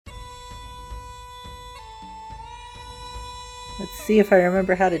Let's see if I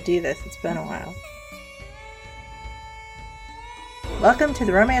remember how to do this. It's been a while. Welcome to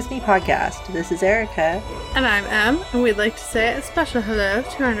the Romance Me podcast. This is Erica. And I'm Em, and we'd like to say a special hello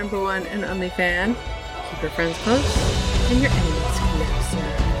to our number one and only fan. Keep your friends close and your enemies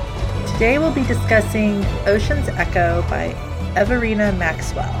closer. Today we'll be discussing Ocean's Echo by Everina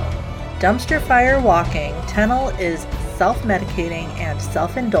Maxwell. Dumpster fire walking, Tennille is self-medicating and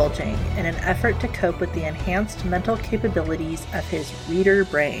self-indulging in an effort to cope with the enhanced mental capabilities of his reader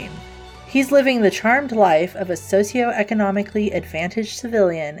brain. He's living the charmed life of a socioeconomically advantaged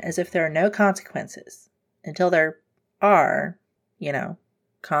civilian as if there are no consequences. Until there are,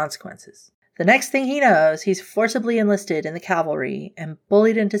 consequences. The next thing he knows, he's forcibly enlisted in the cavalry and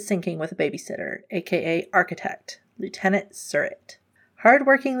bullied into sinking with a babysitter, aka Architect, Lieutenant Surratt.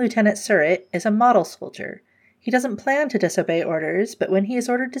 Hard-working Lieutenant Surratt is a model soldier. He doesn't plan to disobey orders, but when he is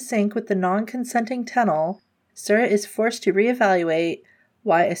ordered to sink with the non-consenting Tennille, Surratt is forced to reevaluate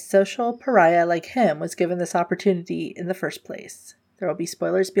why a social pariah like him was given this opportunity in the first place. There will be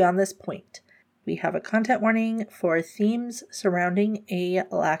spoilers beyond this point. We have a content warning for themes surrounding a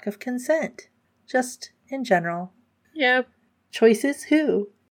lack of consent. Just in general. Yep. Choices who?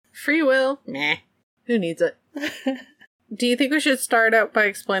 Free will? Meh. Who needs it? Do you think we should start out by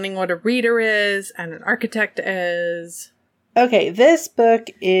explaining what a reader is and an architect is? Okay, this book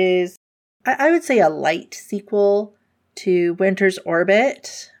is, I would say, a light sequel to Winter's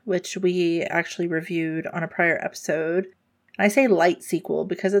Orbit, which we actually reviewed on a prior episode. And I say light sequel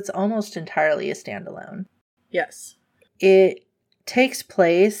because it's almost entirely a standalone. Yes. It takes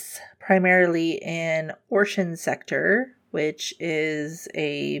place primarily in Orshan Sector, which is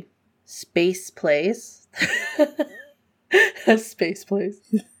a space place. A space place.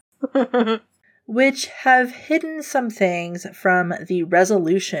 Which have hidden some things from the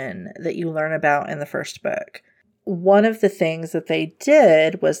resolution that you learn about in the first book. One of the things that they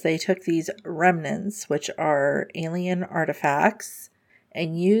did was they took these remnants, which are alien artifacts,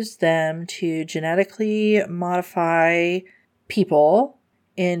 and used them to genetically modify people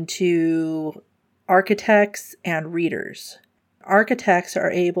into architects and readers. Architects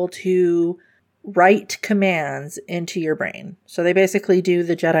are able to write commands into your brain. So they basically do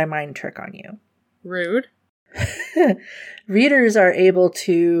the Jedi mind trick on you. Rude. Readers are able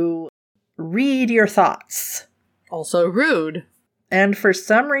to read your thoughts. Also rude. And for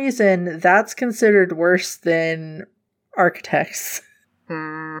some reason, that's considered worse than architects.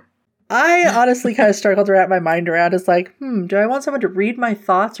 I honestly kind of struggled to wrap my mind around. It's like, do I want someone to read my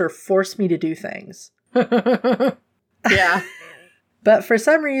thoughts or force me to do things? Yeah. But for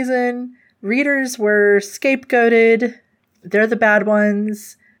some reason, readers were scapegoated. They're the bad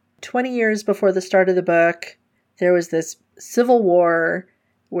ones. 20 years before the start of the book, there was this civil war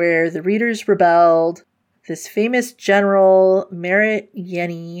where the readers rebelled. This famous general, Merritt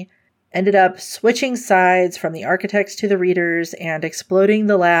Yenny, ended up switching sides from the architects to the readers and exploding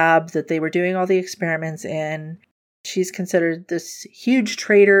the lab that they were doing all the experiments in. She's considered this huge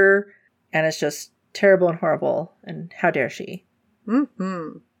traitor, and it's just terrible and horrible, and how dare she?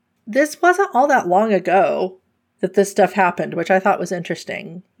 Mm-hmm. This wasn't all that long ago that this stuff happened, which I thought was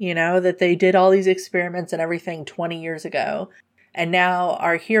interesting. That they did all these experiments and everything 20 years ago. And now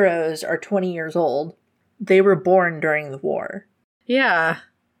our heroes are 20 years old. They were born during the war. Yeah.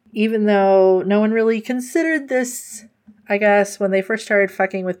 Even though no one really considered this, I guess, when they first started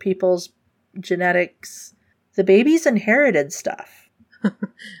fucking with people's genetics. The babies inherited stuff.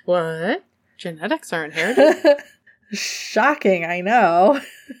 What? Genetics are inherited? Shocking, I know.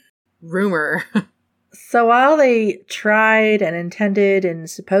 Rumor. So while they tried and intended and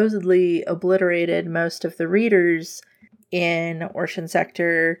supposedly obliterated most of the readers in Orshan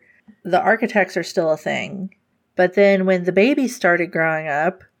Sector, the architects are still a thing. But then when the babies started growing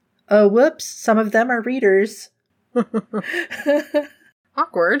up, oh whoops, some of them are readers.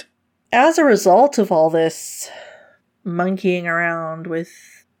 Awkward. As a result of all this monkeying around with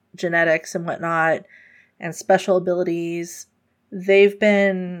genetics and whatnot and special abilities, they've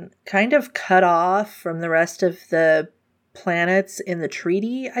been kind of cut off from the rest of the planets in the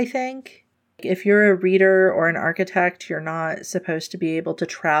treaty, I think. If you're a reader or an architect, you're not supposed to be able to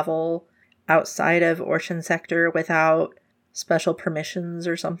travel outside of Orshan Sector without special permissions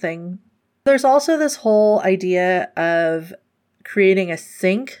or something. There's also this whole idea of creating a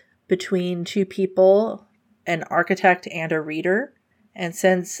sync between two people, an architect and a reader. And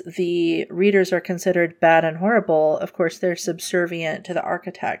since the readers are considered bad and horrible, of course, they're subservient to the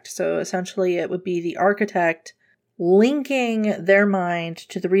architect. So essentially, it would be the architect linking their mind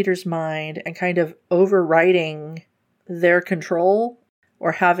to the reader's mind and kind of overriding their control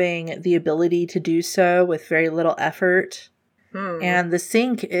or having the ability to do so with very little effort. And the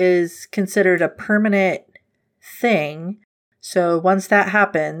sink is considered a permanent thing. So once that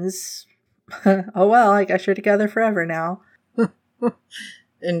happens, oh well, I guess you're together forever now.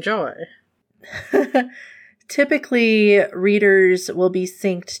 Enjoy. Typically, readers will be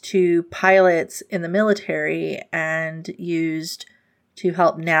synced to pilots in the military and used to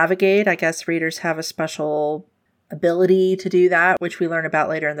help navigate. I guess readers have a special ability to do that, which we learn about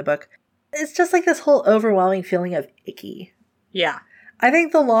later in the book. It's just like this whole overwhelming feeling of icky. Yeah. I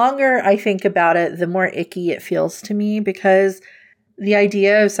think the longer I think about it, the more icky it feels to me, because the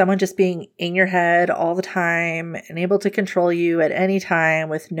idea of someone just being in your head all the time and able to control you at any time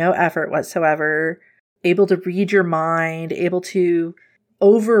with no effort whatsoever, able to read your mind, able to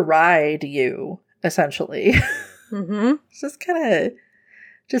override you, essentially. It's just kind of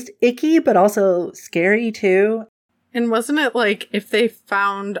just icky, but also scary too. And wasn't it like if they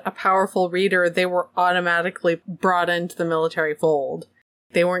found a powerful reader, they were automatically brought into the military fold?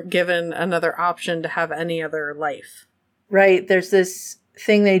 They weren't given another option to have any other life. Right. There's this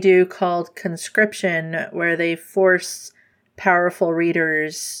thing they do called conscription, where they force powerful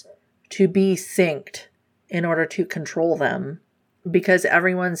readers to be synced in order to control them, because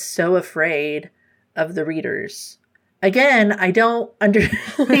everyone's so afraid of the readers. Again, I don't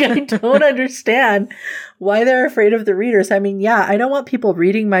understand why they're afraid of the readers. I mean, yeah, I don't want people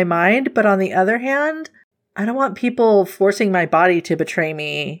reading my mind, but on the other hand, I don't want people forcing my body to betray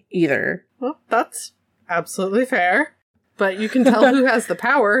me either. Well, that's absolutely fair. But you can tell who has the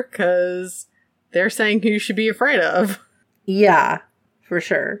power, because they're saying who you should be afraid of. Yeah, for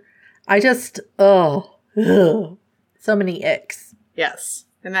sure. I just, so many icks. Yes.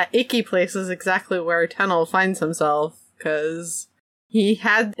 And that icky place is exactly where Tennel finds himself, because he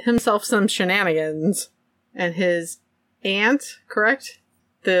had himself some shenanigans, and his aunt, correct?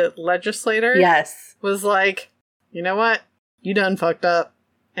 The legislator? Yes. Was like, you know what? You done fucked up,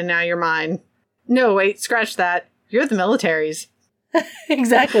 and now you're mine. No, wait, scratch that. You're the military's.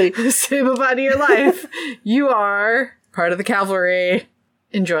 Exactly. Say goodbye to your life. You are part of the cavalry.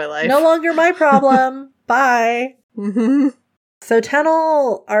 Enjoy life. No longer my problem. Bye. So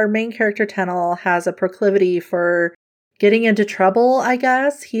Tennel, our main character Tennel, has a proclivity for getting into trouble, I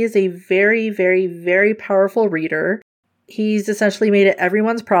guess. He is a very, very, very powerful reader. He's essentially made it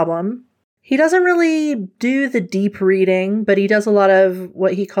everyone's problem. He doesn't really do the deep reading, but he does a lot of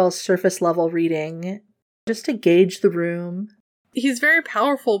what he calls surface level reading, just to gauge the room. He's very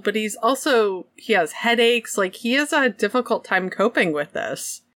powerful, but he has headaches. Like, he has a difficult time coping with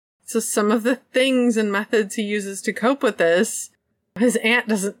this. So some of the things and methods he uses to cope with this, his aunt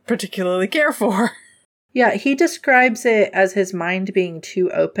doesn't particularly care for. Yeah, he describes it as his mind being too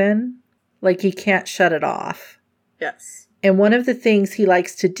open, like he can't shut it off. Yes. And one of the things he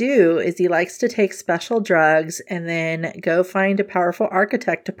likes to do is he likes to take special drugs and then go find a powerful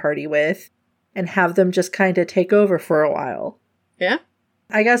architect to party with and have them just kind of take over for a while. Yeah?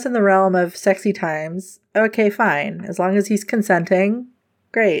 I guess in the realm of sexy times, okay, fine. As long as he's consenting,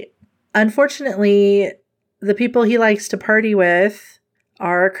 great. Unfortunately, the people he likes to party with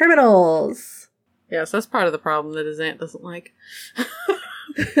are criminals. Yes, that's part of the problem that his aunt doesn't like.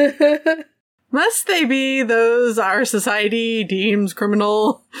 Must they be those our society deems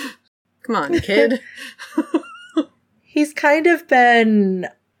criminal? Come on, kid. He's kind of been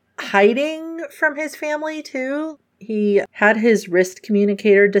hiding from his family, too. He had his wrist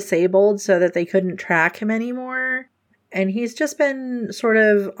communicator disabled so that they couldn't track him anymore. And he's just been sort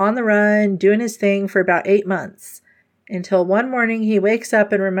of on the run, doing his thing for about 8 months. Until one morning he wakes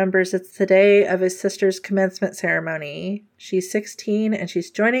up and remembers it's the day of his sister's commencement ceremony. She's 16 and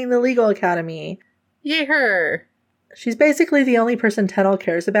she's joining the legal academy. Yay her! She's basically the only person Tennel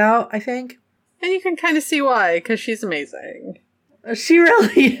cares about, I think. And you can kind of see why, because she's amazing. She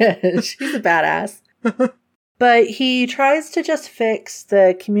really is. She's a badass. But he tries to just fix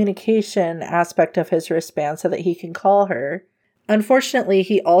the communication aspect of his wristband so that he can call her. Unfortunately,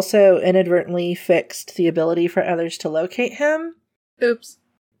 he also inadvertently fixed the ability for others to locate him. Oops.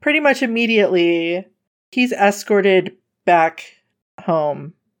 Pretty much immediately, he's escorted back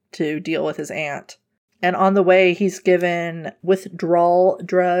home to deal with his aunt. And on the way, he's given withdrawal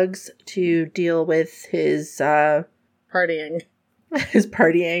drugs to deal with his, partying. His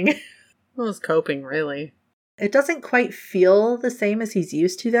partying. Well, his coping, really. It doesn't quite feel the same as he's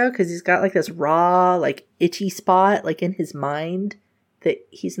used to, though, because he's got, like, this raw, like, itchy spot, like, in his mind that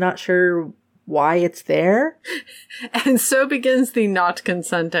he's not sure why it's there. And so begins the not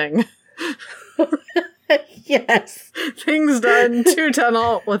consenting. Yes. Things done to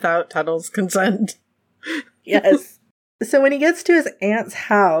Tennel without Tennel's consent. Yes. So when he gets to his aunt's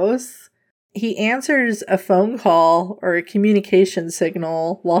house, he answers a phone call or a communication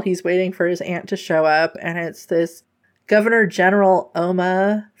signal while he's waiting for his aunt to show up, and it's this Governor General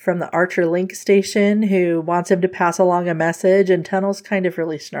Oma from the Archer Link station who wants him to pass along a message, and Tunnel's kind of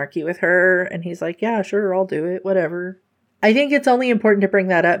really snarky with her, and he's like, yeah, sure, I'll do it, whatever. I think it's only important to bring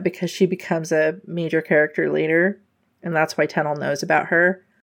that up because she becomes a major character later, and that's why Tunnel knows about her.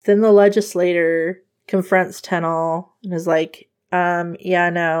 Then the legislator confronts Tunnel and is like, yeah,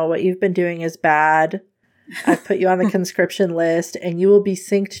 no, what you've been doing is bad. I've put you on the conscription list, and you will be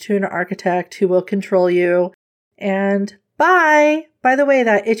synced to an architect who will control you. And bye! By the way,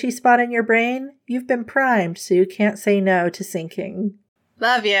 that itchy spot in your brain, you've been primed, so you can't say no to syncing.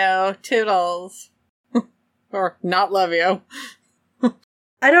 Love you. Toodles. Or not love you.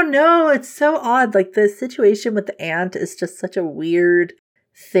 I don't know. It's so odd. Like, the situation with the aunt is just such a weird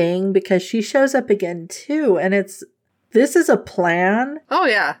thing because she shows up again, too. And this is a plan. Oh,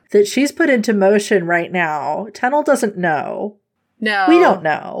 yeah. That she's put into motion right now. Tunnel doesn't know. No. We don't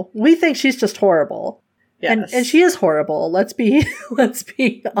know. We think she's just horrible. Yes. And she is horrible. Let's be honest.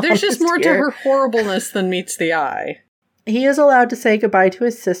 There's just more to her horribleness than meets the eye. He is allowed to say goodbye to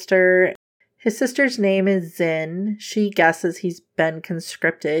his sister. His sister's name is Zin. She guesses he's been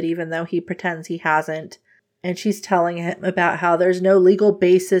conscripted, even though he pretends he hasn't. And she's telling him about how there's no legal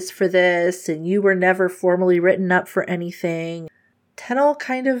basis for this, and you were never formally written up for anything. Tunnel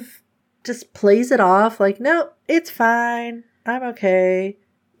kind of just plays it off like, no, it's fine. I'm okay.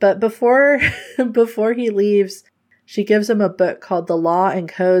 But before he leaves, she gives him a book called The Law and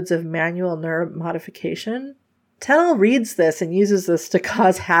Codes of Manual Neuromodification. Tunnel reads this and uses this to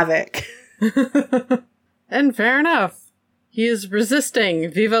cause havoc. And fair enough. He is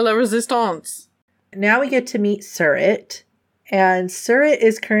resisting. Vive la resistance. Now we get to meet Surratt. And Surratt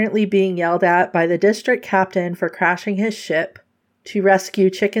is currently being yelled at by the district captain for crashing his ship to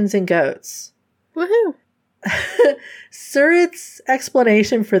rescue chickens and goats. Woohoo! Surratt's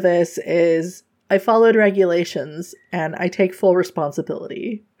explanation for this is, I followed regulations and I take full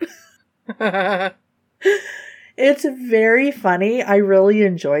responsibility. It's very funny. I really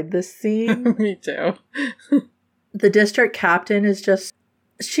enjoyed this scene. Me too. The district captain is just,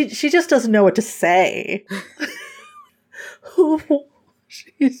 she just doesn't know what to say.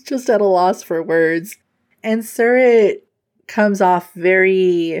 She's just at a loss for words. And Surratt comes off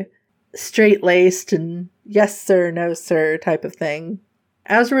very straight-laced and yes sir, no sir type of thing.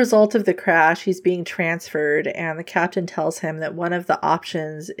 As a result of the crash, he's being transferred, and the captain tells him that one of the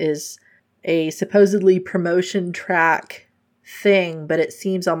options is a supposedly promotion track thing, but it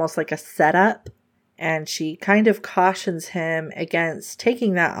seems almost like a setup, and she kind of cautions him against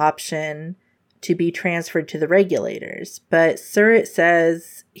taking that option to be transferred to the regulators. But Surratt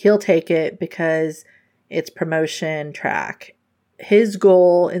says he'll take it because it's promotion track. His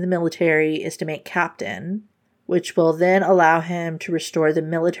goal in the military is to make captain, which will then allow him to restore the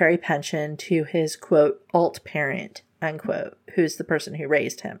military pension to his, quote, alt parent, unquote, who's the person who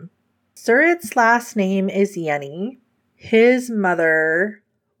raised him. Surratt's last name is Yenny. His mother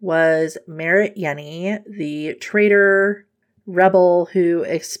was Merritt Yenny, the traitor rebel who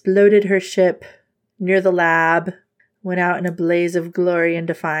exploded her ship near the lab, went out in a blaze of glory and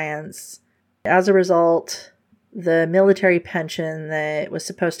defiance. As a result, the military pension that was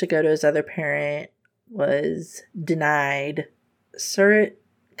supposed to go to his other parent was denied. Surratt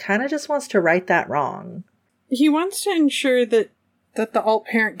kind of just wants to right that wrong. He wants to ensure that the alt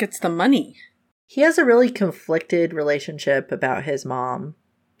parent gets the money. He has a really conflicted relationship about his mom.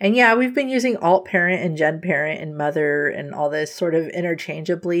 And yeah, we've been using alt parent and gen parent and mother and all this sort of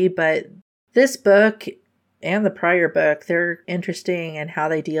interchangeably, but this book and the prior book, they're interesting in how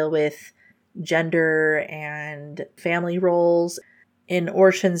they deal with gender and family roles. In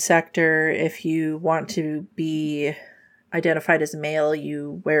Orshan sector, if you want to be identified as male,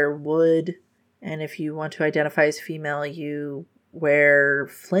 you wear wood. And if you want to identify as female, you wear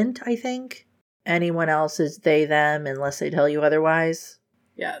flint, I think. Anyone else is they, them, unless they tell you otherwise.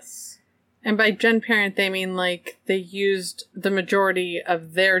 Yes. And by gen parent, they mean like they used the majority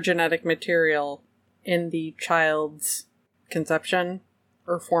of their genetic material in the child's conception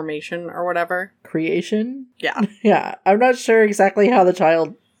or formation or whatever. Creation? Yeah. Yeah. I'm not sure exactly how the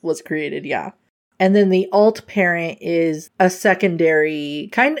child was created. Yeah. And then the alt parent is a secondary,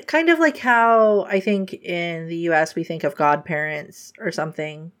 kind of like how I think in the US we think of godparents or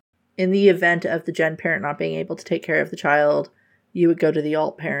something. In the event of the gen parent not being able to take care of the child, you would go to the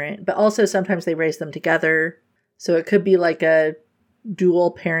alt parent. But also sometimes they raise them together. So it could be like a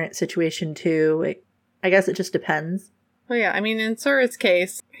dual parent situation too. I guess it just depends. Well, yeah. I mean, in Surratt's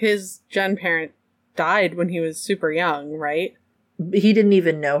case, his gen parent died when he was super young, right? He didn't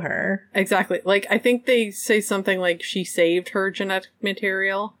even know her. Exactly. Like, I think they say something like she saved her genetic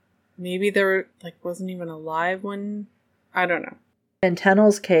material. Maybe they were, like, wasn't even alive when... I don't know. In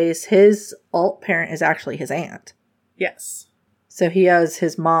Tennel's case, his alt parent is actually his aunt. Yes. So he has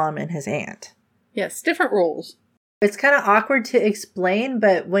his mom and his aunt. Yes, different rules. It's kind of awkward to explain,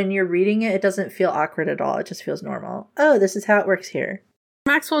 but when you're reading it, it doesn't feel awkward at all. It just feels normal. Oh, this is how it works here.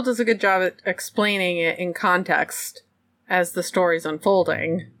 Maxwell does a good job at explaining it in context as the story's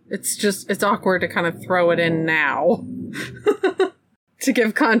unfolding. It's awkward to kind of throw it in now to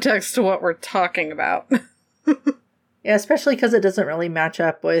give context to what we're talking about. Yeah, especially because it doesn't really match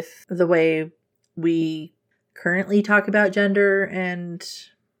up with the way we currently talk about gender and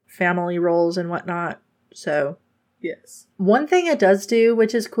family roles and whatnot. So, yes. One thing it does do,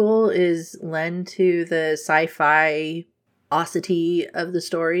 which is cool, is lend to the sci-fi osity of the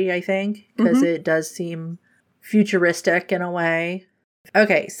story, I think, because it does seem futuristic in a way.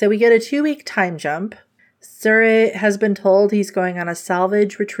 Okay, so we get a 2-week time jump. Surratt has been told he's going on a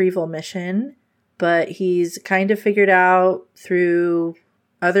salvage retrieval mission, but he's kind of figured out through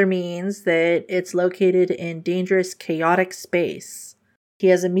other means that it's located in dangerous, chaotic space. He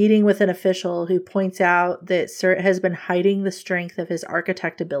has a meeting with an official who points out that Surratt has been hiding the strength of his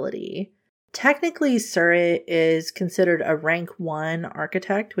architect ability. Technically, Surratt is considered a rank 1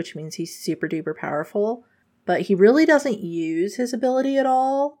 architect, which means he's super duper powerful, but he really doesn't use his ability at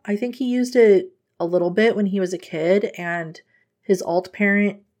all. I think he used it a little bit when he was a kid, and his alt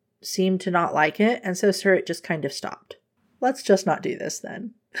parent seemed to not like it, and so Surratt just kind of stopped. Let's just not do this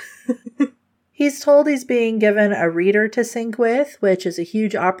then. He's told he's being given a reader to sync with, which is a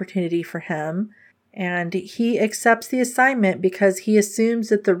huge opportunity for him, and he accepts the assignment because he assumes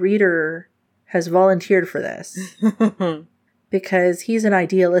that the reader has volunteered for this. Because he's an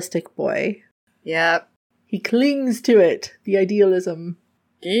idealistic boy. Yep. He clings to it, the idealism.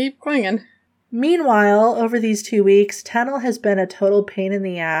 Keep clinging. Meanwhile, over these 2 weeks, Tennel has been a total pain in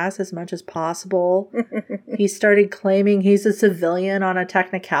the ass as much as possible. He started claiming he's a civilian on a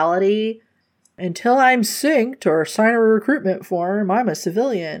technicality. Until I'm synced or sign a recruitment form, I'm a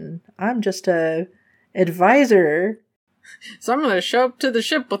civilian. I'm just a advisor. So I'm going to show up to the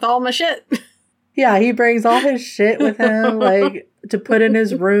ship with all my shit. Yeah, he brings all his shit with him, like, to put in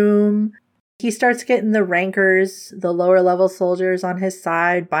his room. He starts getting the rankers, the lower level soldiers on his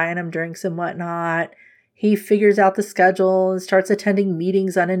side, buying him drinks and whatnot. He figures out the schedule and starts attending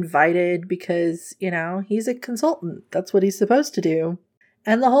meetings uninvited because, you know, he's a consultant. That's what he's supposed to do.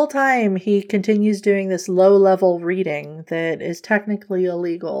 And the whole time he continues doing this low level reading that is technically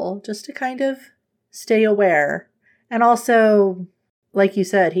illegal just to kind of stay aware. And also, like you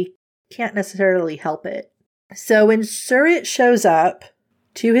said, he can't necessarily help it. So when Surratt shows up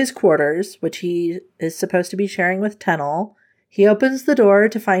to his quarters, which he is supposed to be sharing with Tennel, he opens the door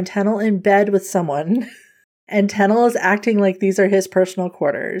to find Tennel in bed with someone, and Tennel is acting like these are his personal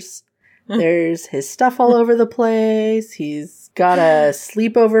quarters. There's his stuff all over the place. He's got a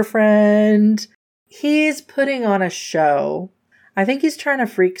sleepover friend. He's putting on a show. I think he's trying to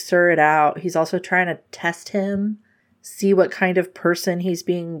freak Surratt out. He's also trying to test him, see what kind of person he's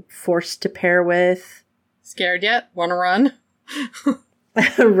being forced to pair with. Scared yet? Wanna run?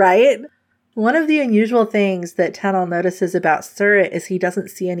 Right? One of the unusual things that Tennel notices about Surratt is he doesn't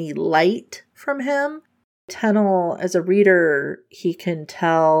see any light from him. Tennel, as a reader, he can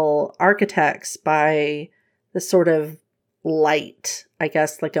tell architects by the sort of light, I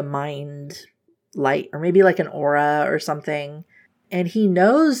guess like a mind light, or maybe like an aura or something. And he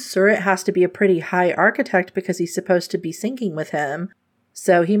knows Surratt has to be a pretty high architect because he's supposed to be syncing with him.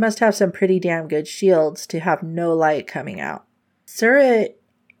 So he must have some pretty damn good shields to have no light coming out. Surratt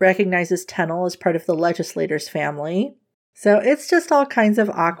recognizes Tennel as part of the legislator's family. So it's just all kinds of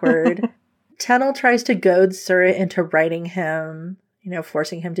awkward. Tennel tries to goad Surratt into writing him,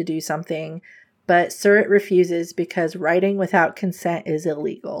 forcing him to do something. But Surratt refuses because writing without consent is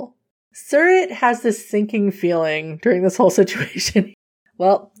illegal. Surratt has this sinking feeling during this whole situation.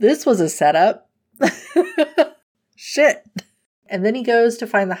 Well, this was a setup. Shit. And then he goes to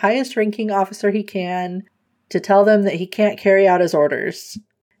find the highest ranking officer he can to tell them that he can't carry out his orders.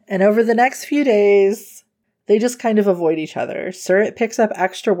 And over the next few days, they just kind of avoid each other. Surratt picks up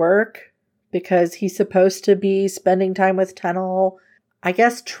extra work because he's supposed to be spending time with Tennel, I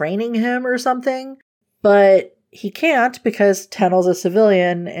guess training him or something. But he can't because Tennel's a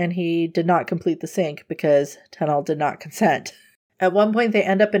civilian and he did not complete the sync because Tennel did not consent. At one point, they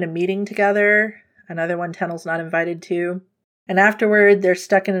end up in a meeting together, another one Tennel's not invited to. And afterward, they're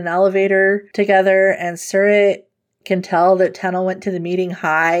stuck in an elevator together, and Surratt can tell that Tennel went to the meeting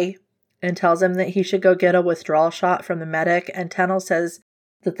high, and tells him that he should go get a withdrawal shot from the medic, and Tennel says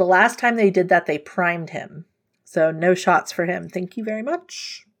that the last time they did that, they primed him. So no shots for him. Thank you very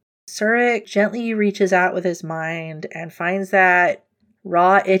much. Surik gently reaches out with his mind and finds that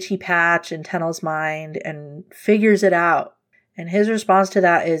raw, itchy patch in Tennel's mind and figures it out. And his response to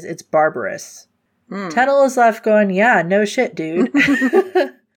that is, it's barbarous. Tennel is left going, yeah, no shit, dude.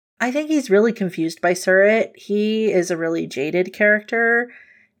 I think he's really confused by Surrit. He is a really jaded character,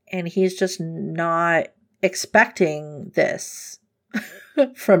 and he's just not expecting this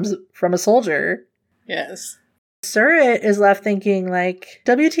from a soldier. Yes. Surrit is left thinking, like,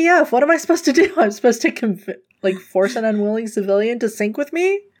 WTF, what am I supposed to do? I'm supposed to force an unwilling civilian to sync with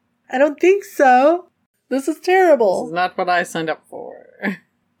me? I don't think so. This is terrible. This is not what I signed up for.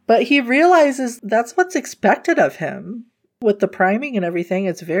 But he realizes that's what's expected of him. With the priming and everything,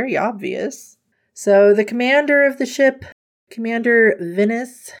 it's very obvious. So the commander of the ship, Commander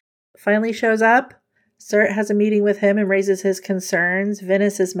Vinnis, finally shows up. Surrit has a meeting with him and raises his concerns.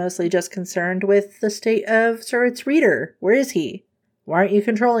 Vinnis is mostly just concerned with the state of Surrit's reader. Where is he? Why aren't you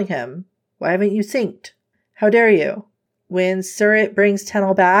controlling him? Why haven't you synced? How dare you? When Surrit brings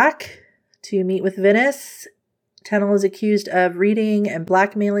Tennel back to meet with Vinnis, Tennel is accused of reading and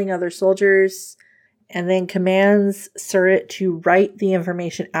blackmailing other soldiers, and then commands Surrit to write the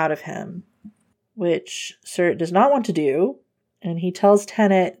information out of him, which Surrit does not want to do. And he tells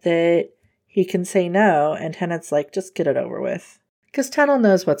Tenet that he can say no, and Tenet's like, just get it over with. Because Tennel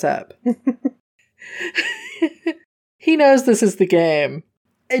knows what's up. He knows this is the game.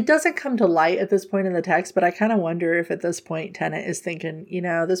 It doesn't come to light at this point in the text, but I kind of wonder if at this point Tenet is thinking,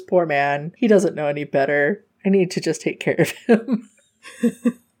 this poor man, he doesn't know any better. I need to just take care of him.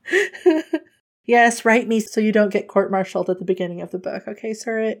 Yes, write me so you don't get court-martialed at the beginning of the book. Okay,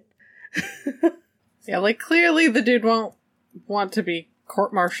 Surrit? Yeah, clearly the dude won't want to be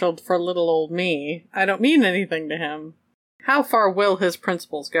court-martialed for little old me. I don't mean anything to him. How far will his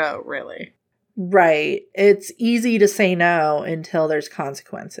principles go, really? Right. It's easy to say no until there's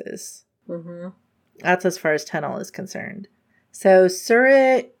consequences. Mm-hmm. That's as far as Tennel is concerned. So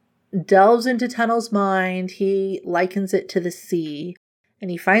Surrit delves into Tennel's mind. He likens it to the sea. And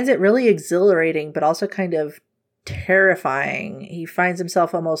he finds it really exhilarating, but also kind of terrifying. He finds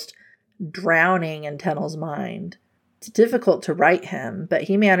himself almost drowning in Tennel's mind. It's difficult to write him, but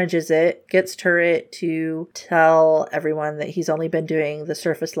he manages it, gets Turret to tell everyone that he's only been doing the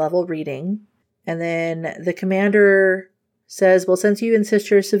surface level reading. And then the commander says, well, since you insist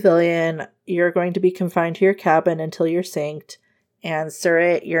you're a civilian, you're going to be confined to your cabin until you're synced. And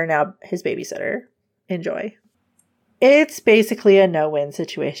Surrit, you're now his babysitter. Enjoy. It's basically a no-win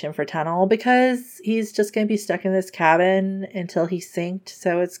situation for Tennel because he's just going to be stuck in this cabin until he's synced.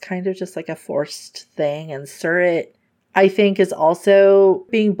 So it's kind of just like a forced thing. And Surrit, I think, is also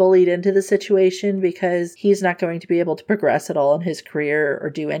being bullied into the situation because he's not going to be able to progress at all in his career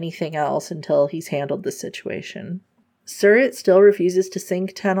or do anything else until he's handled the situation. Surrit still refuses to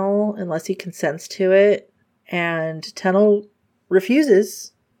sync Tennel unless he consents to it. And Tennel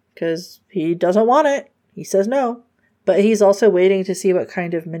refuses because he doesn't want it. He says no. But he's also waiting to see what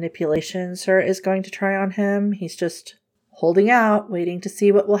kind of manipulation Surrit is going to try on him. He's just holding out, waiting to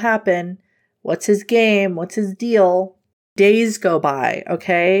see what will happen. What's his game? What's his deal? Days go by,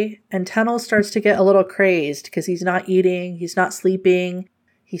 okay? And Tennel starts to get a little crazed because he's not eating, he's not sleeping,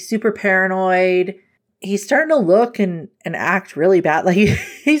 he's super paranoid. He's starting to look and act really bad. Like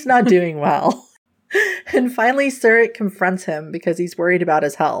he's not doing well. And finally, Surrit confronts him because he's worried about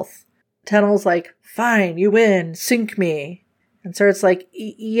his health. Tennel's like, fine, you win, sync me. And Surrit's like,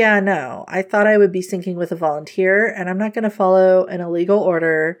 yeah, no, I thought I would be syncing with a volunteer, and I'm not going to follow an illegal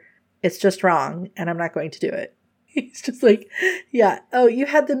order. It's just wrong, and I'm not going to do it. He's just like, yeah, oh, you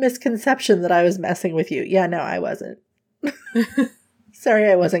had the misconception that I was messing with you. Yeah, no, I wasn't. Sorry,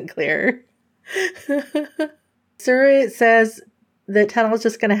 I wasn't clear. Surrit says that Tennel's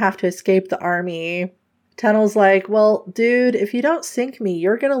just going to have to escape the army. Tennel's like, well, dude, if you don't sync me,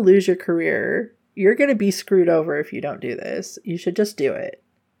 you're going to lose your career. You're going to be screwed over if you don't do this. You should just do it.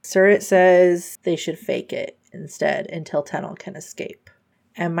 Surrit says they should fake it instead until Tennel can escape.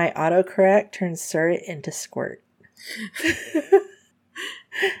 And my autocorrect turns Surrit into Squirt.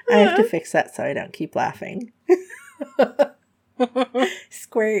 I have to fix that so I don't keep laughing.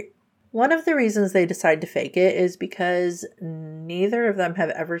 Squirt. One of the reasons they decide to fake it is because neither of them have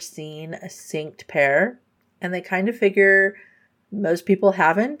ever seen a synced pair. And they kind of figure most people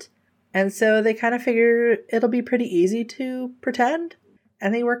haven't. And so they kind of figure it'll be pretty easy to pretend.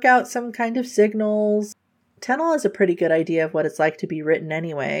 And they work out some kind of signals. Tennel has a pretty good idea of what it's like to be written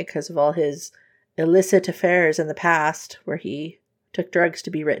anyway, because of all his illicit affairs in the past where he took drugs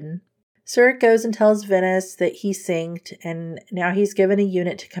to be written. Surrit goes and tells Venice that he synced, and now he's given a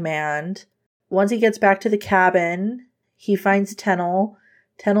unit to command. Once he gets back to the cabin, he finds Tennel.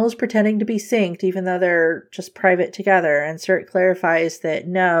 Tennel is pretending to be synced, even though they're just private together, and Surrit clarifies that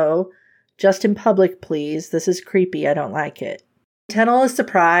no, just in public, please. This is creepy. I don't like it. Tennel is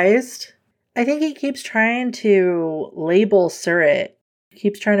surprised. I think he keeps trying to label Surrit. He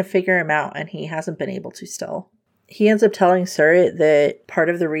keeps trying to figure him out, and he hasn't been able to still. He ends up telling Surrit that part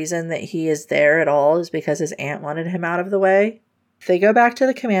of the reason that he is there at all is because his aunt wanted him out of the way. They go back to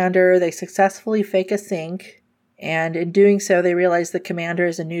the commander. They successfully fake a sync. And in doing so, they realize the commander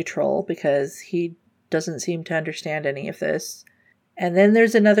is a neutral because he doesn't seem to understand any of this. And then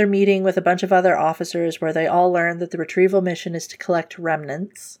there's another meeting with a bunch of other officers where they all learn that the retrieval mission is to collect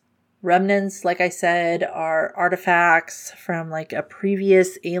remnants. Remnants, like I said, are artifacts from like a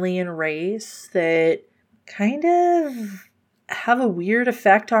previous alien race that kind of have a weird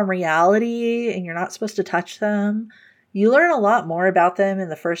effect on reality, and you're not supposed to touch them. You learn a lot more about them in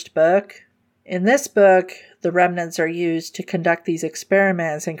the first book. In this book, the remnants are used to conduct these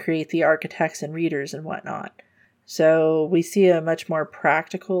experiments and create the architects and readers and whatnot. So we see a much more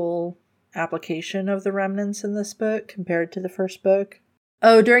practical application of the remnants in this book compared to the first book.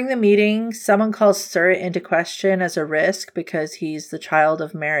 Oh, during the meeting, someone calls Surrit into question as a risk because he's the child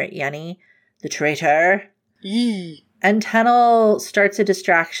of Merritt Yenny, the traitor. Yee. And Tennel starts a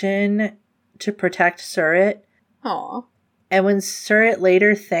distraction to protect Surrit. Aw. And when Surrit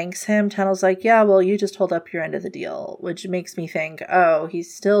later thanks him, Tennel's like, yeah, well, you just hold up your end of the deal, which makes me think, oh,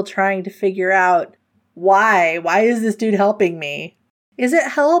 he's still trying to figure out why. Why is this dude helping me? Is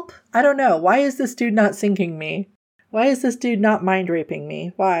it help? I don't know. Why is this dude not sinking me? Why is this dude not mind raping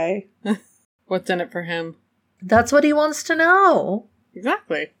me? Why? What's in it for him? That's what he wants to know.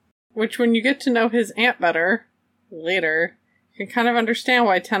 Exactly. Which, when you get to know his aunt better later, you can kind of understand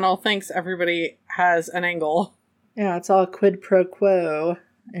why Tennel thinks everybody has an angle. Yeah, it's all quid pro quo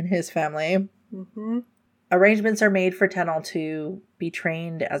in his family. Mm-hmm. Arrangements are made for Tennel to be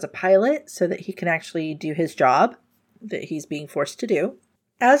trained as a pilot so that he can actually do his job that he's being forced to do.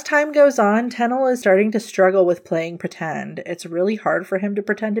 As time goes on, Tennel is starting to struggle with playing pretend. It's really hard for him to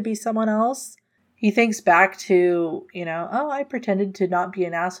pretend to be someone else. He thinks back to, I pretended to not be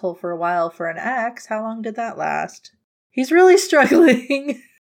an asshole for a while for an ex. How long did that last? He's really struggling.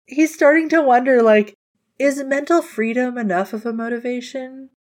 He's starting to wonder, is mental freedom enough of a motivation?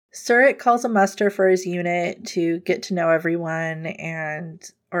 Surrit calls a muster for his unit to get to know everyone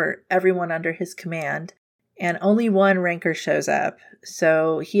or everyone under his command, and only one ranker shows up.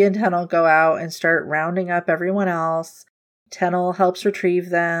 So he and Tennel go out and start rounding up everyone else. Tennel helps retrieve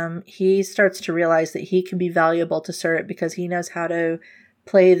them. He starts to realize that he can be valuable to Surrit because he knows how to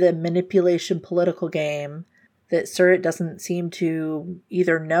play the manipulation political game that Surrit doesn't seem to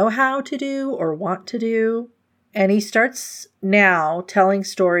either know how to do or want to do. And he starts now telling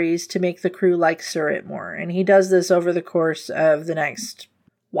stories to make the crew like Surrit more. And he does this over the course of the next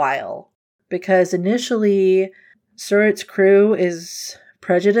while. Because initially, Surrit's crew is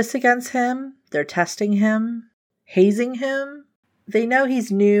prejudiced against him. They're testing him, hazing him. They know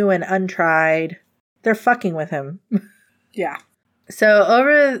he's new and untried. They're fucking with him. Yeah. So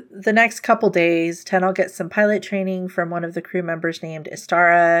over the next couple days, Tennel gets some pilot training from one of the crew members named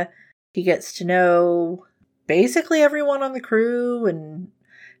Istara. He gets to know basically everyone on the crew and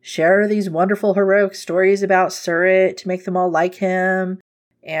share these wonderful heroic stories about Surrit to make them all like him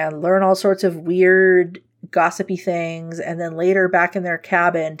and learn all sorts of weird gossipy things. And then later back in their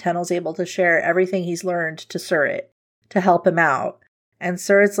cabin, Tennel's able to share everything he's learned to Surrit to help him out. And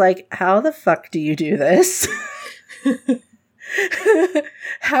Surrit's like, how the fuck do you do this?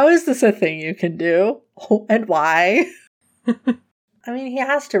 How is this a thing you can do? And why? I mean, he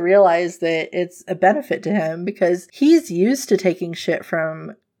has to realize that it's a benefit to him because he's used to taking shit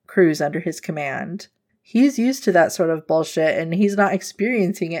from crews under his command. He's used to that sort of bullshit, and he's not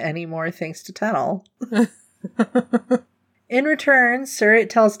experiencing it anymore thanks to Tennel. In return, Surrit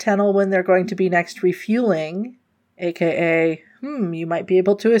tells Tennel when they're going to be next refueling, aka, you might be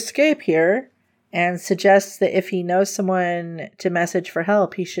able to escape here, and suggests that if he knows someone to message for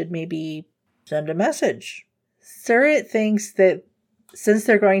help, he should maybe send a message. Surrit thinks that since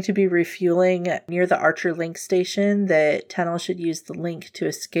they're going to be refueling near the Archer Link station, that Tennel should use the link to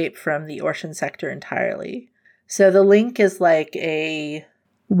escape from the Orshan sector entirely. So the link is like a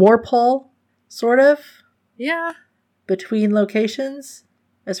warp hole, sort of. Yeah. Between locations,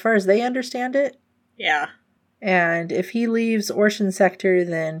 as far as they understand it. Yeah. And if he leaves Orshan sector,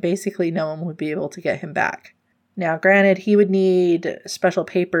 then basically no one would be able to get him back. Now, granted, he would need special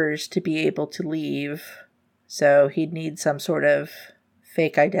papers to be able to leave. So he'd need some sort of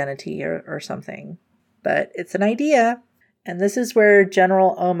fake identity or something. But it's an idea. And this is where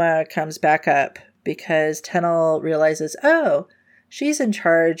General Oma comes back up, because Tenel realizes, oh, she's in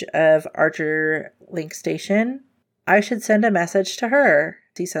charge of Archer Link Station. I should send a message to her.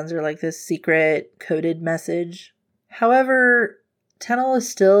 He sends her like this secret coded message. However, Tenel is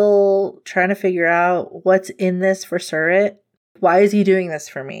still trying to figure out what's in this for Surrit. Why is he doing this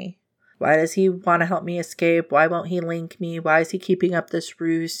for me? Why does he want to help me escape? Why won't he link me? Why is he keeping up this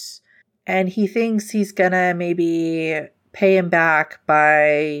ruse? And he thinks he's gonna maybe pay him back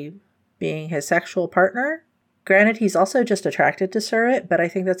by being his sexual partner. Granted, he's also just attracted to Surrit, but I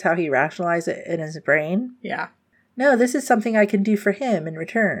think that's how he rationalized it in his brain. Yeah. No, this is something I can do for him in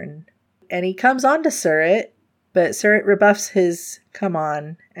return. And he comes on to Surrit, but Surrit rebuffs his come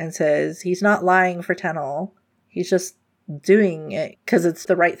on and says he's not lying for Tenel. He's just doing it because it's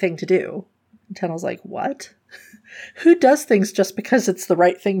the right thing to do. And Tenel's like, what? Who does things just because it's the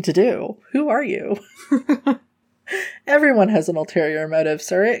right thing to do? Who are you? Everyone has an ulterior motive,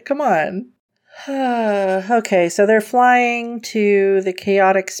 Surrit. Come on. Okay, so they're flying to the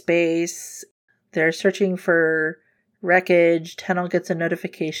chaotic space. They're searching for wreckage. Tenel gets a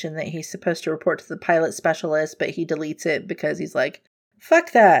notification that he's supposed to report to the pilot specialist, but he deletes it because he's like,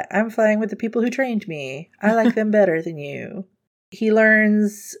 fuck that. I'm flying with the people who trained me. I like them better than you. He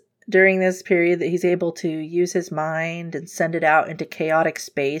learns during this period that he's able to use his mind and send it out into chaotic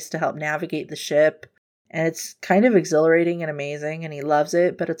space to help navigate the ship. And it's kind of exhilarating and amazing, and he loves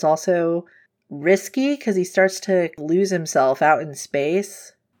it, but it's also risky because he starts to lose himself out in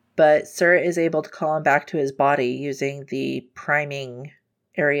space. But Surrit is able to call him back to his body using the priming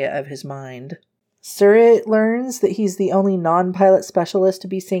area of his mind. Surrit learns that he's the only non-pilot specialist to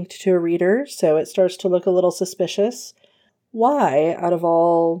be synced to a reader, so it starts to look a little suspicious. Why, out of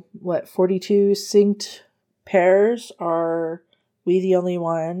all, 42 synced pairs, are we the only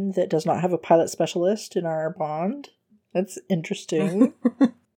one that does not have a pilot specialist in our bond? That's interesting.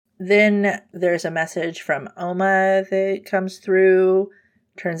 Then there's a message from Oma that comes through.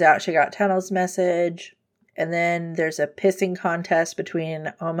 Turns out she got Tenel's message. And then there's a pissing contest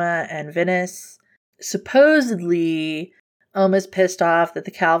between Oma and Venus. Supposedly, Oma's pissed off that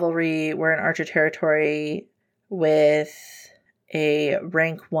the cavalry were in Archer territory with a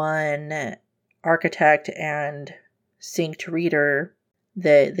rank 1 architect and synced reader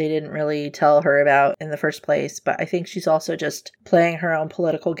that they didn't really tell her about in the first place. But I think she's also just playing her own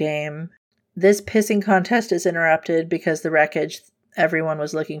political game. This pissing contest is interrupted because the wreckage everyone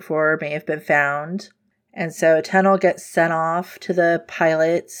was looking for may have been found. And so Tenel gets sent off to the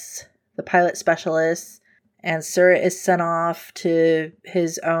pilots, the pilot specialists, and Surrit is sent off to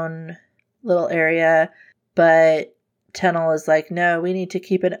his own little area. But Tenel is like, no, we need to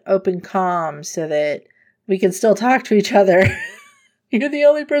keep an open comm so that we can still talk to each other. You're the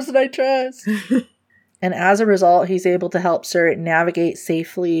only person I trust. And as a result, he's able to help Surrit navigate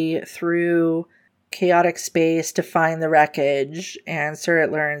safely through chaotic space to find the wreckage. And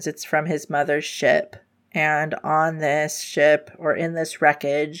Surrit learns it's from his mother's ship. And on this ship, or in this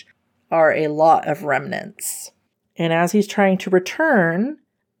wreckage, are a lot of remnants. And as he's trying to return,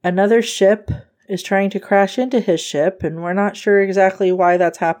 another ship is trying to crash into his ship, and we're not sure exactly why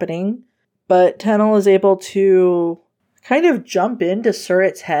that's happening. But Tenel is able to kind of jump into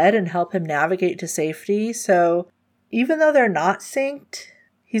Surrit's head and help him navigate to safety. So even though they're not synced,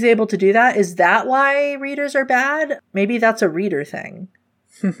 he's able to do that. Is that why readers are bad? Maybe that's a reader thing.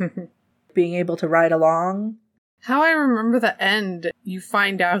 Being able to ride along. How I remember the end, you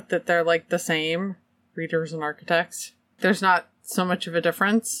find out that they're like the same, readers and architects. There's not so much of a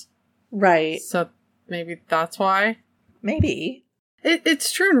difference. Right. So maybe that's why. Maybe.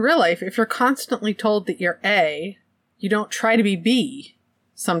 It's true in real life. If you're constantly told that you're A, you don't try to be B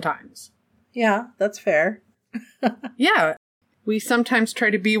sometimes. Yeah, that's fair. Yeah. We sometimes try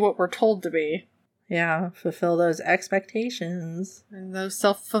to be what we're told to be. Yeah, fulfill those expectations. And those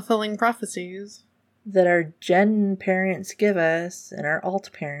self-fulfilling prophecies. That our gen parents give us and our alt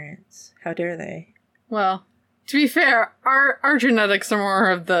parents. How dare they? Well, to be fair, our genetics are more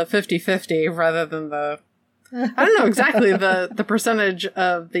of the 50-50 rather than the... I don't know exactly the percentage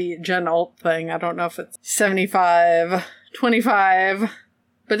of the gen alt thing. I don't know if it's 75, 25.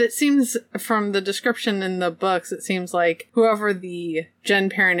 But it seems from the description in the books, it seems like whoever the gen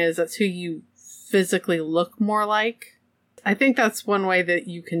parent is, that's who you physically look more like. I think that's one way that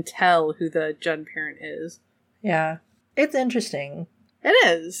you can tell who the gen parent is. Yeah. It's interesting. It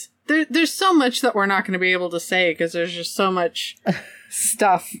is. There's so much that we're not going to be able to say because there's just so much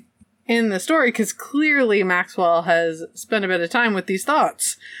stuff in the story because clearly Maxwell has spent a bit of time with these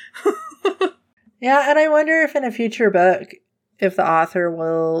thoughts. Yeah, and I wonder if in a future book if the author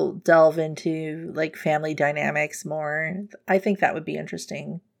will delve into like family dynamics more. I think that would be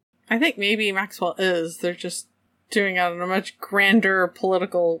interesting. I think maybe Maxwell is. They're just doing it on a much grander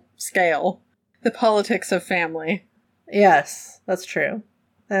political scale. The politics of family. Yes, that's true.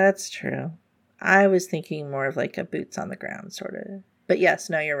 That's true. I was thinking more of like a boots on the ground sort of. But yes,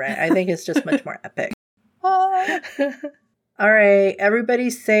 no, you're right. I think it's just much more epic. All right,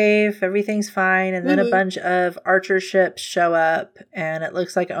 everybody's safe, everything's fine, and then a bunch of Archer ships show up, and it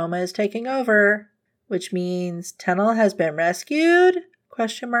looks like Oma is taking over, which means Tennel has been rescued?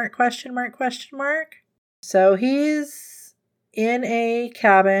 Question mark, question mark, question mark. So he's in a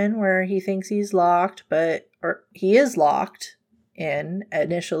cabin where he thinks he's locked, or he is locked in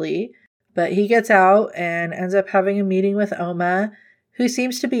initially, but he gets out and ends up having a meeting with Oma, who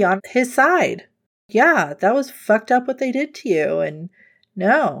seems to be on his side. Yeah, that was fucked up what they did to you, and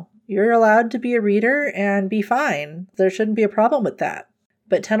no, you're allowed to be a reader and be fine. There shouldn't be a problem with that.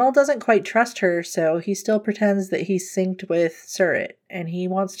 But Tennel doesn't quite trust her, so he still pretends that he's synced with Surrit, and he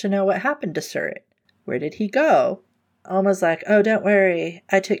wants to know what happened to Surrit. Where did he go? Oma's like, oh, don't worry,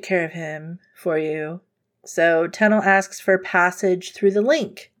 I took care of him for you. So Tennel asks for passage through the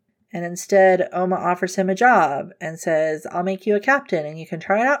link. And instead, Oma offers him a job and says, I'll make you a captain and you can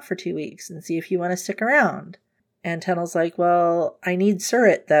try it out for 2 weeks and see if you want to stick around. And Tennel's like, well, I need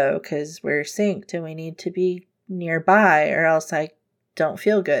Surrit, though, because we're synced and we need to be nearby or else I don't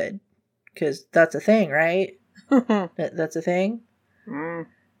feel good. Because that's a thing, right? That's a thing?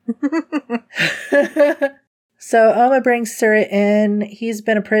 So Oma brings Surrit in. He's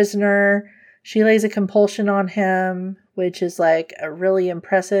been a prisoner. She lays a compulsion on him, which is like a really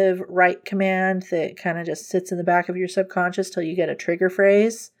impressive right command that kind of just sits in the back of your subconscious till you get a trigger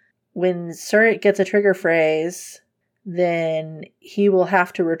phrase. When Surrit gets a trigger phrase, then he will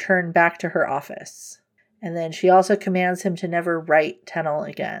have to return back to her office. And then she also commands him to never write Tennel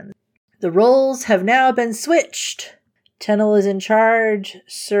again. The roles have now been switched. Tennel is in charge.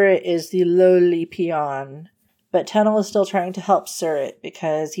 Surrit is the lowly peon. But Tennel is still trying to help Surrit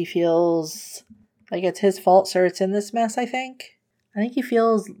because he feels like it's his fault Surrit's in this mess, I think. I think he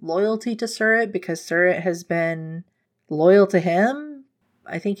feels loyalty to Surrit because Surrit has been loyal to him.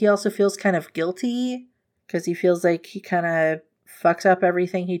 I think he also feels kind of guilty because he feels like he kind of fucks up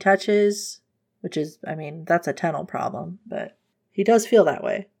everything he touches, which is, I mean, that's a Tennel problem, but he does feel that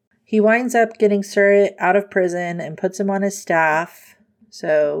way. He winds up getting Surrit out of prison and puts him on his staff.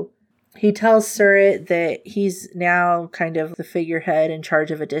 So he tells Surrit that he's now kind of the figurehead in charge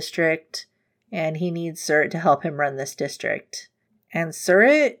of a district, and he needs Surrit to help him run this district. And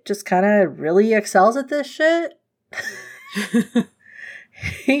Surrit just kind of really excels at this shit.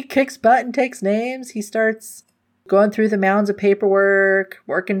 He kicks butt and takes names. He starts going through the mounds of paperwork,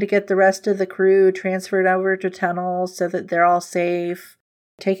 working to get the rest of the crew transferred over to Tennel so that they're all safe,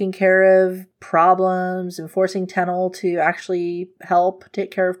 taking care of problems and forcing Tennel to actually help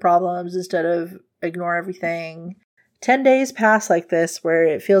take care of problems instead of ignore everything. 10 days pass like this where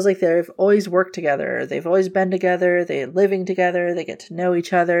it feels like they've always worked together. They've always been together. They're living together. They get to know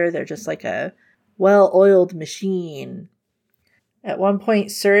each other. They're just like a well-oiled machine. At one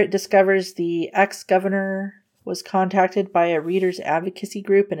point, Surrit discovers the ex-governor was contacted by a readers' advocacy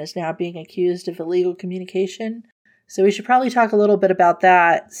group and is now being accused of illegal communication. So we should probably talk a little bit about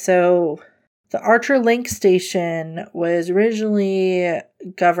that. So the Archer Link Station was originally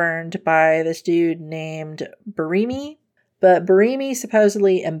governed by this dude named Barimi, but Barimi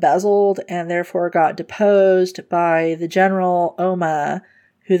supposedly embezzled and therefore got deposed by the General Oma,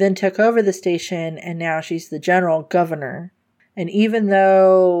 who then took over the station, and now she's the General Governor. And even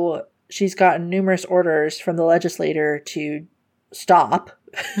though she's gotten numerous orders from the legislator to stop,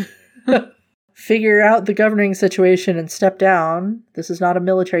 figure out the governing situation and step down, this is not a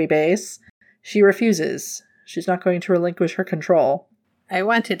military base, she refuses. She's not going to relinquish her control. I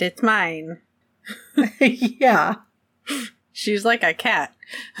want it, it's mine. Yeah. She's like a cat.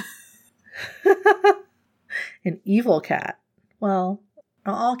 An evil cat. Well,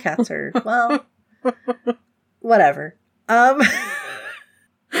 all cats are, well, whatever.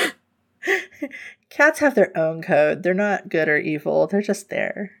 Cats have their own code. They're not good or evil. They're just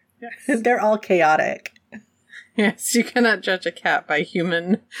there. Yes. They're all chaotic. Yes, you cannot judge a cat by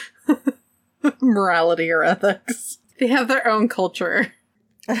human morality or ethics. They have their own culture.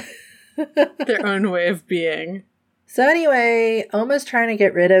 Their own way of being. So anyway, Oma's trying to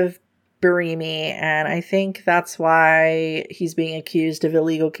get rid of Barimi, and I think that's why he's being accused of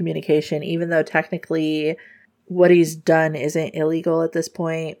illegal communication, even though technically what he's done isn't illegal at this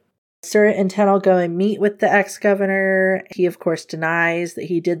point. Surrit and Tennel go and meet with the ex-governor. He, of course, denies that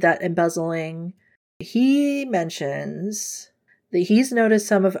he did that embezzling. He mentions that he's noticed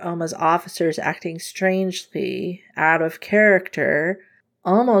some of Oma's officers acting strangely out of character,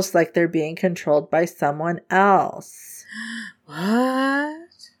 almost like they're being controlled by someone else. What?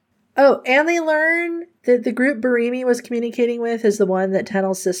 Oh, and they learn that the group Barimi was communicating with is the one that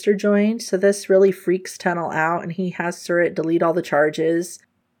Tennel's sister joined, so this really freaks Tennel out, and he has Surratt delete all the charges.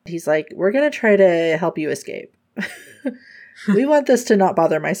 He's like, we're going to try to help you escape. We want this to not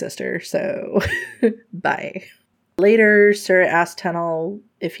bother my sister, so bye. Later, Surratt asked Tennel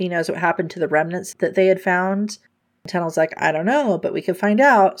if he knows what happened to the remnants that they had found. Tennel's like, I don't know, but we can find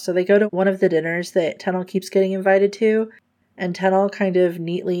out. So they go to one of the dinners that Tennel keeps getting invited to, and Tennel kind of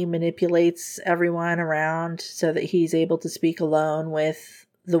neatly manipulates everyone around so that he's able to speak alone with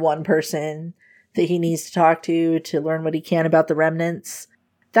the one person that he needs to talk to learn what he can about the remnants.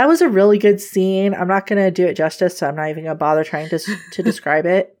 That was a really good scene. I'm not going to do it justice, so I'm not even going to bother trying to describe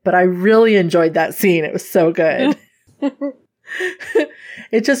it, but I really enjoyed that scene. It was so good.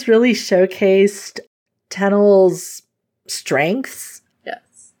 It just really showcased Tennel's strengths.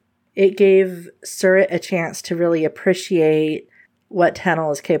 Yes. It gave Surratt a chance to really appreciate what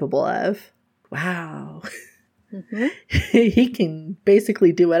Tennel is capable of. Wow. Mm-hmm. He can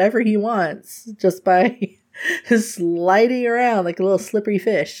basically do whatever he wants just by sliding around like a little slippery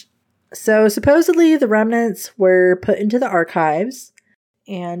fish. So supposedly the remnants were put into the archives,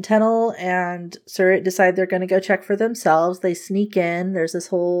 and Tennel and Surratt decide they're going to go check for themselves. They sneak in. There's this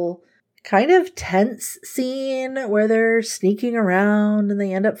whole kind of tense scene where they're sneaking around and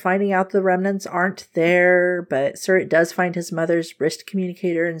they end up finding out the remnants aren't there, but Surratt does find his mother's wrist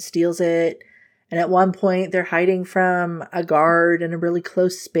communicator and steals it. And at one point they're hiding from a guard in a really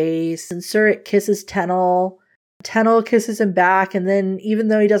close space, and Surratt kisses Tennel. Tennel kisses him back, and then even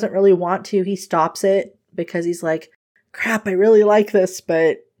though he doesn't really want to, he stops it because he's like, crap, I really like this,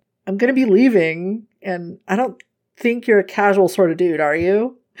 but I'm going to be leaving, and I don't think you're a casual sort of dude, are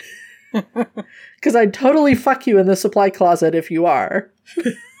you? Because I'd totally fuck you in the supply closet if you are.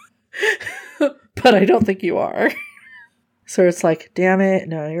 But I don't think you are. So it's like, damn it,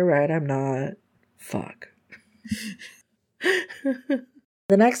 no, you're right, I'm not. Fuck.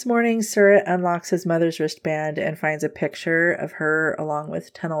 The next morning, Surratt unlocks his mother's wristband and finds a picture of her along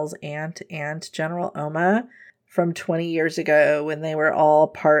with Tennel's aunt and General Oma from 20 years ago when they were all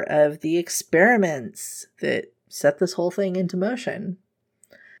part of the experiments that set this whole thing into motion.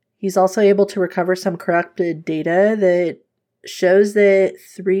 He's also able to recover some corrupted data that shows that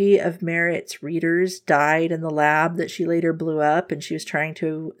 3 of Merritt's readers died in the lab that she later blew up, and she was trying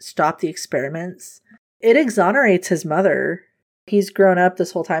to stop the experiments. It exonerates his mother. He's grown up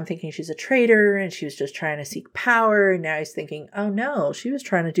this whole time thinking she's a traitor and she was just trying to seek power, and now he's thinking, oh no, she was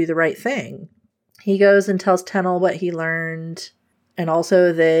trying to do the right thing. He goes and tells Tennel what he learned, and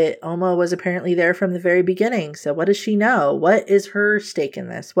also that Oma was apparently there from the very beginning. So what does she know? What is her stake in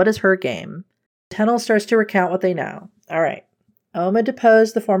this? What is her game? Tennel starts to recount what they know. All right. Oma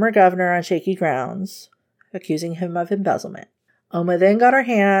deposed the former governor on shaky grounds, accusing him of embezzlement. Oma then got her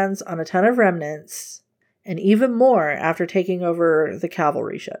hands on a ton of remnants, and even more after taking over the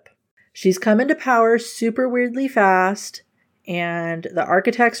cavalry ship. She's come into power super weirdly fast, and the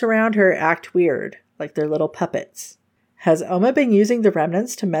architects around her act weird, like they're little puppets. Has Oma been using the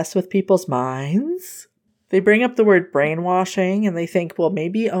remnants to mess with people's minds? They bring up the word brainwashing, and they think, well,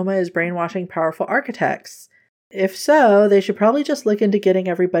 maybe Oma is brainwashing powerful architects. If so, they should probably just look into getting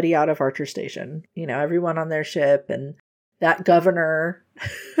everybody out of Archer Station. You know, everyone on their ship, and that governor.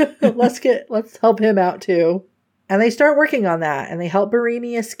 Let's help him out too. And they start working on that, and they help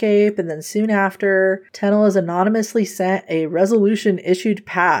Barimi escape, and then soon after, Tennel is anonymously sent a resolution-issued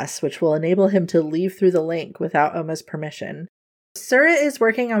pass, which will enable him to leave through the link without Oma's permission. Surratt is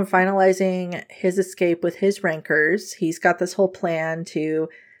working on finalizing his escape with his rankers. He's got this whole plan to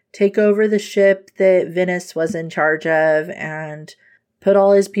take over the ship that Venice was in charge of and put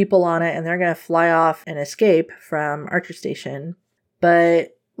all his people on it, and they're going to fly off and escape from Archer Station.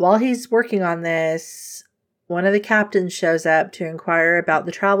 But while he's working on this, one of the captains shows up to inquire about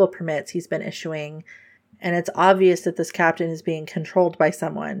the travel permits he's been issuing, and it's obvious that this captain is being controlled by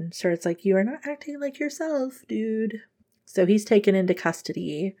someone. So it's like, you are not acting like yourself, dude. So he's taken into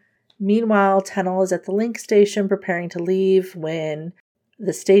custody. Meanwhile, Tennel is at the link station preparing to leave when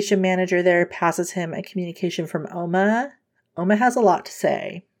the station manager there passes him a communication from Oma. Oma has a lot to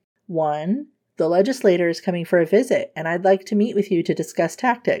say. 1, the legislator is coming for a visit, and I'd like to meet with you to discuss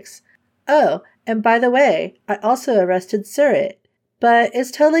tactics. Oh, and by the way, I also arrested Surratt. But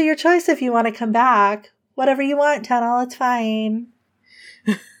it's totally your choice if you want to come back. Whatever you want, Tennel, it's fine.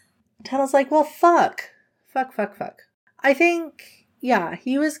 Tennel's like, well, fuck. Fuck. I think, yeah,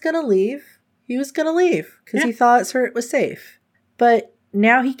 he was gonna leave. Because he thought Surratt was safe. But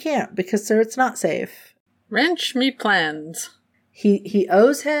now he can't because Surratt's not safe. Wrench me plans. He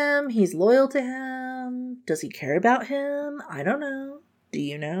owes him. He's loyal to him. Does he care about him? I don't know. Do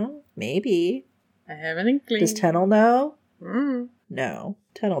you know? Maybe. I have an inkling. Does Tennel know? Mm. No.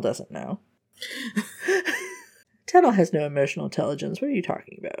 Tennel doesn't know. Tennel has no emotional intelligence. What are you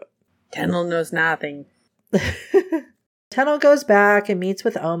talking about? Tennel knows nothing. Tennel goes back and meets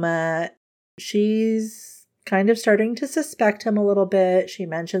with Oma. She's kind of starting to suspect him a little bit. She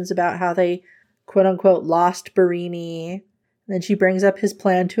mentions about how they, quote-unquote, lost Barimi. Then she brings up his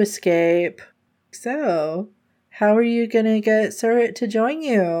plan to escape. So, how are you going to get Surratt to join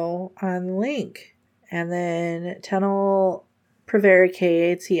you on Link? And then Tennel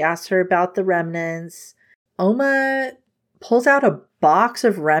prevaricates. He asks her about the remnants. Oma pulls out a box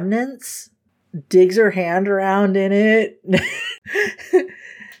of remnants, digs her hand around in it.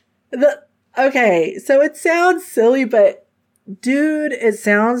 Okay, so it sounds silly, but dude, it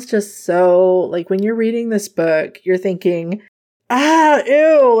sounds just so, like, when you're reading this book, you're thinking,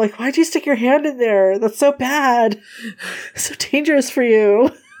 ew, like, why'd you stick your hand in there? That's so bad. So dangerous for you.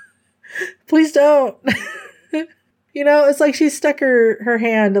 Please don't. You know, it's like she stuck her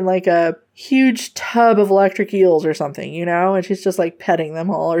hand in like a huge tub of electric eels or something, you know? And she's just like petting them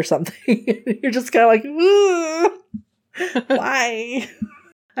all or something. You're just kind of like, ooh, why?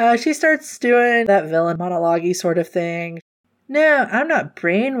 She starts doing that villain monologue-y sort of thing. No, I'm not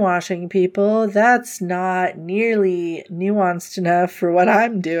brainwashing people. That's not nearly nuanced enough for what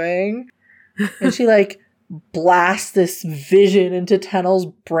I'm doing. And she like blasts this vision into Tennel's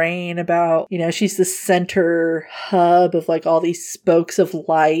brain about, you know, she's the center hub of like all these spokes of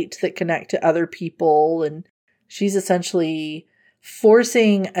light that connect to other people. And she's essentially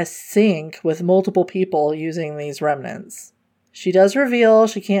forcing a sync with multiple people using these remnants. She does reveal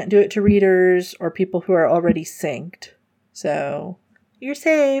she can't do it to readers or people who are already synced. So, you're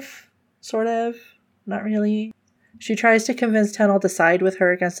safe. Sort of. Not really. She tries to convince Tennel to side with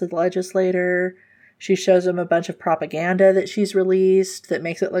her against the legislator. She shows him a bunch of propaganda that she's released that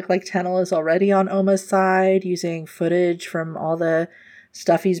makes it look like Tennel is already on Oma's side, using footage from all the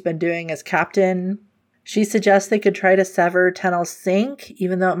stuff he's been doing as captain. She suggests they could try to sever Tennel's sync,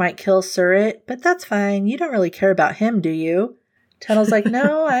 even though it might kill Surratt, but that's fine. You don't really care about him, do you? Tennel's like,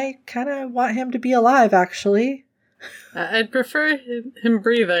 no, I kind of want him to be alive, actually. I'd prefer him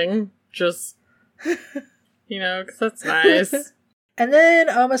breathing, just, you know, because that's nice. And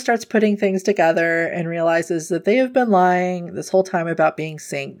then Oma starts putting things together and realizes that they have been lying this whole time about being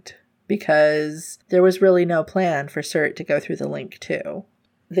synced because there was really no plan for Surratt to go through the link too.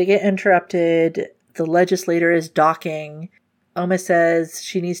 They get interrupted. The legislator is docking. Oma says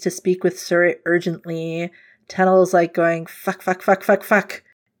she needs to speak with Surratt urgently. Tennel is like going, fuck, fuck, fuck, fuck, fuck.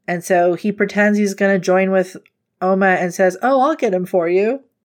 And so he pretends he's going to join with Oma and says, oh, I'll get him for you.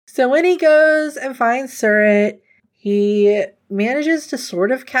 So when he goes and finds Surratt, he manages to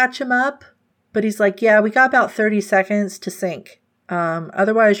sort of catch him up, but he's like, yeah, we got about 30 seconds to sync.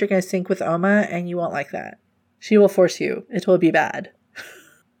 Otherwise, you're going to sync with Oma, and you won't like that. She will force you. It will be bad.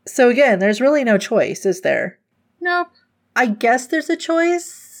 So again, there's really no choice, is there? Nope. I guess there's a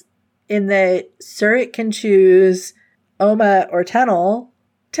choice in that Surratt can choose Oma or Tennel.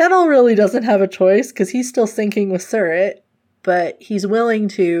 Tennel really doesn't have a choice because he's still syncing with Surratt, but he's willing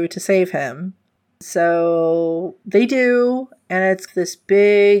to save him. So they do, and it's this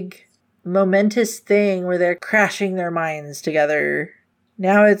big, momentous thing where they're crashing their minds together.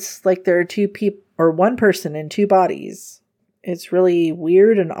 Now it's like there are two people, or one person in two bodies. It's really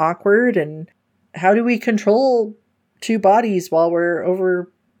weird and awkward, and how do we control two bodies while we're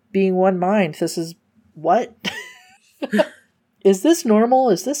over being one mind? This is what? Is this normal?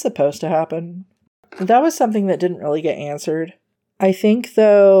 Is this supposed to happen? That was something that didn't really get answered. I think,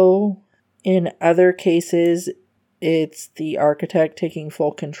 though, in other cases, it's the architect taking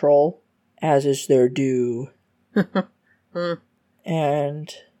full control, as is their due. And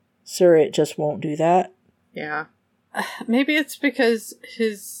Surratt just won't do that. Yeah. Maybe it's because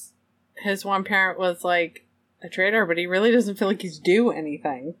his one parent was like a traitor, but he really doesn't feel like he's due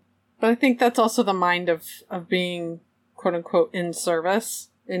anything. But I think that's also the mind of being, quote unquote, in service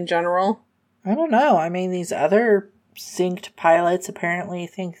in general. I don't know. I mean, these other synced pilots apparently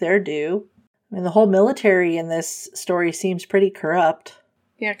think they're due. I mean, the whole military in this story seems pretty corrupt.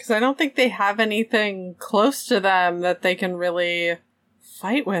 Yeah, because I don't think they have anything close to them that they can really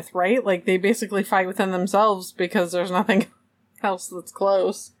fight with, right? Like, they basically fight within themselves because there's nothing else that's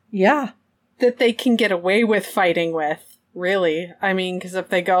close. Yeah. That they can get away with fighting with, really. I mean, because if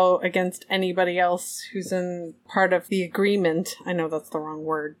they go against anybody else who's in part of the agreement, I know that's the wrong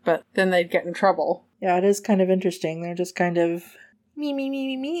word, but then they'd get in trouble. Yeah, it is kind of interesting. They're just kind of Me, me, me,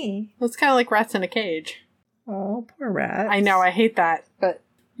 me, me. It's kind of like rats in a cage. Oh, poor rats. I know, I hate that, but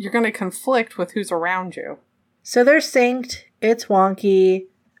you're going to conflict with who's around you. So they're synced. It's wonky,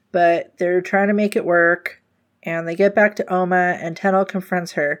 but they're trying to make it work. And they get back to Oma, and Tenel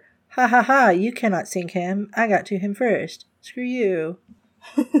confronts her. Ha ha ha, you cannot sync him. I got to him first. Screw you.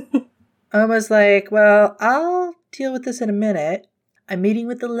 Oma's like, well, I'll deal with this in a minute. I'm meeting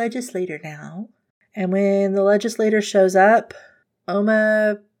with the legislator now. And when the legislator shows up,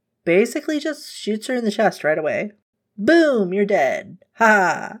 Oma basically just shoots her in the chest right away. Boom, you're dead.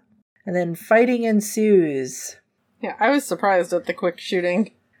 Ha! And then fighting ensues. Yeah, I was surprised at the quick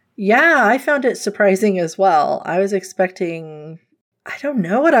shooting. Yeah, I found it surprising as well. I was expecting... I don't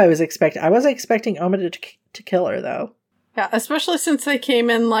know what I was expecting. I wasn't expecting Oma to kill her, though. Yeah, especially since they came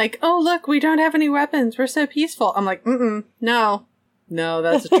in like, oh, look, we don't have any weapons. We're so peaceful. I'm like, no. No,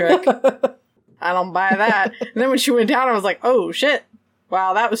 that's a trick. I don't buy that. And then when she went down, I was like, oh, shit.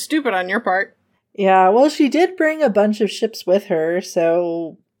 Wow, that was stupid on your part. Yeah, well, she did bring a bunch of ships with her,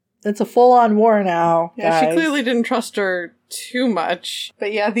 so it's a full-on war now, Yeah, guys. she clearly didn't trust her too much.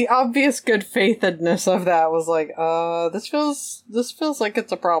 But yeah, the obvious good faithedness of that was like, this feels like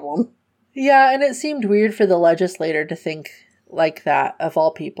it's a problem. Yeah, and it seemed weird for the legislator to think like that, of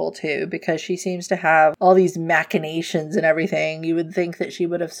all people, too, because she seems to have all these machinations and everything. You would think that she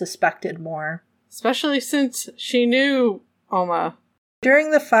would have suspected more. Especially since she knew Oma.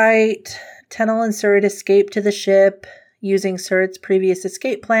 During the fight, Tenel and Surrit escape to the ship using Surrit's previous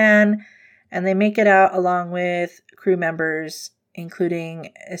escape plan, and they make it out along with crew members,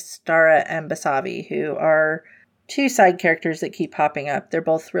 including Istara and Basavi, who are two side characters that keep popping up. They're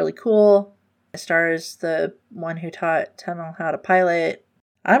both really cool. Istara's the one who taught Tenel how to pilot.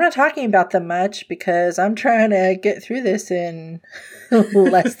 I'm not talking about them much because I'm trying to get through this in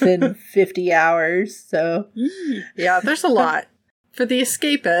less than 50 hours, so... Yeah, there's a lot. For the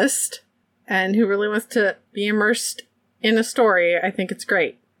escapist, and who really wants to be immersed in a story, I think it's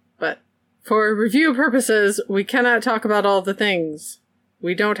great. But for review purposes, we cannot talk about all the things.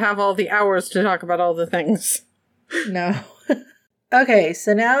 We don't have all the hours to talk about all the things. No. Okay,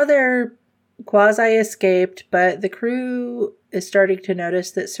 so now they're quasi-escaped, but the crew is starting to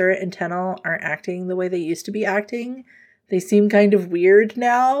notice that Surrit and Tenel aren't acting the way they used to be acting. They seem kind of weird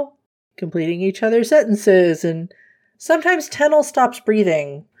now, completing each other's sentences, and sometimes Tenel stops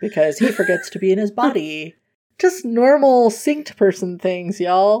breathing because he forgets to be in his body. Just normal synced person things,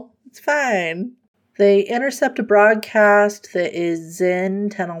 y'all. It's fine. They intercept a broadcast that is Zin,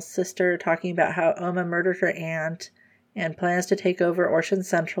 Tenel's sister, talking about how Oma murdered her aunt and plans to take over Orshan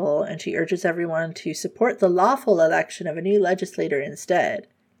Central, and she urges everyone to support the lawful election of a new legislator instead.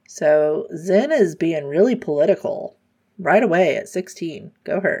 So Zin is being really political right away at 16.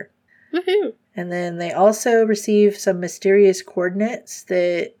 Go her. Woohoo! And then they also receive some mysterious coordinates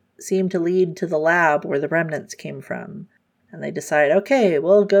that seem to lead to the lab where the remnants came from. And they decide, okay,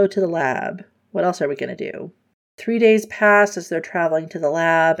 we'll go to the lab. What else are we going to do? 3 days pass as they're traveling to the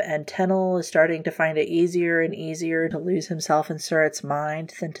lab, and Tenel is starting to find it easier and easier to lose himself in Surrit's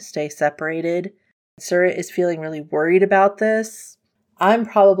mind than to stay separated. Surrit is feeling really worried about this. I'm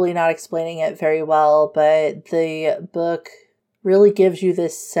probably not explaining it very well, but the book really gives you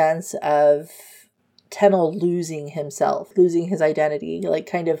this sense of Tenel losing himself, losing his identity, like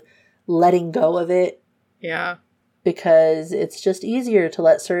kind of letting go of it. Yeah. Because it's just easier to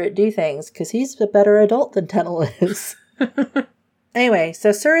let Surrit do things, because he's a better adult than Tenel is. Anyway, so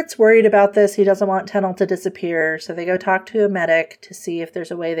Surrit's worried about this. He doesn't want Tenel to disappear, so they go talk to a medic to see if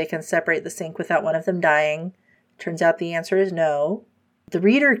there's a way they can separate the sync without one of them dying. Turns out the answer is no. The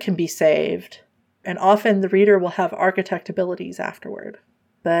reader can be saved, and often the reader will have architect abilities afterward.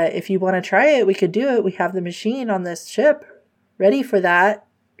 But if you want to try it, we could do it. We have the machine on this ship ready for that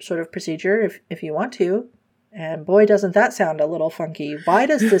sort of procedure if you want to. And boy, doesn't that sound a little funky. Why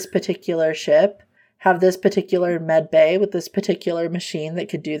does this particular ship have this particular med bay with this particular machine that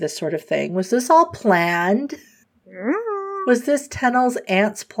could do this sort of thing? Was this all planned? Was this Tenel's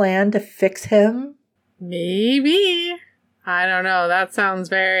aunt's plan to fix him? Maybe. I don't know. That sounds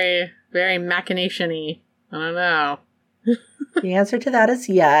very, very machination-y. I don't know. The answer to that is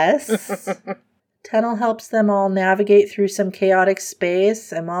yes. Tenel helps them all navigate through some chaotic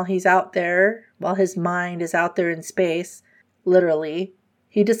space, and while he's out there, while his mind is out there in space, literally,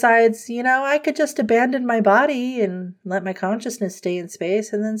 he decides, I could just abandon my body and let my consciousness stay in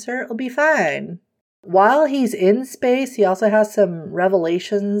space, and then Surrit will be fine. While he's in space, he also has some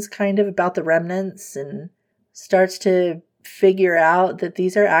revelations kind of about the remnants and starts to figure out that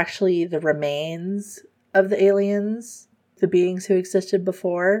these are actually the remains of the aliens, the beings who existed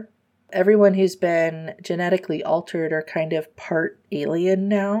before. Everyone who's been genetically altered are kind of part alien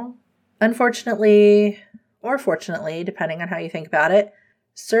now. Unfortunately, or fortunately, depending on how you think about it,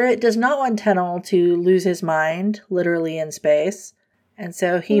 Surratt does not want Tennel to lose his mind, literally in space. And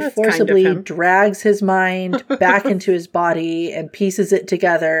so he forcibly drags his mind back into his body and pieces it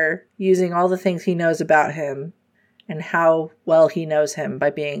together using all the things he knows about him and how well he knows him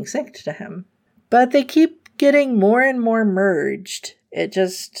by being synced to him. But they keep getting more and more merged. It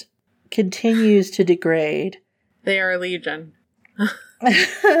just continues to degrade. They are a legion.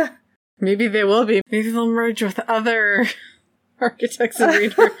 Maybe they will be. Maybe they'll merge with other architects and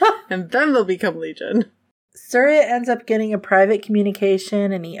reader, and then they'll become legion. Surratt ends up getting a private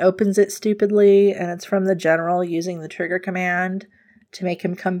communication, and he opens it stupidly, and it's from the general using the trigger command to make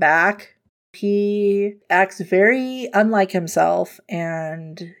him come back. He acts very unlike himself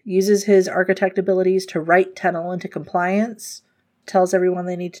and uses his architect abilities to write Tennel into compliance, tells everyone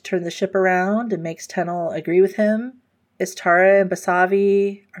they need to turn the ship around, and makes Tennel agree with him. Istara and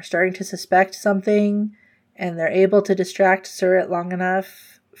Basavi are starting to suspect something, and they're able to distract Surratt long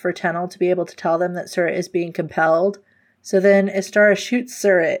enough for Tennel to be able to tell them that Surratt is being compelled. So then Istara shoots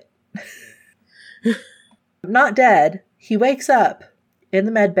Surratt. Not dead. He wakes up in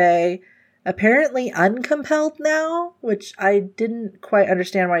the medbay, apparently uncompelled now, which I didn't quite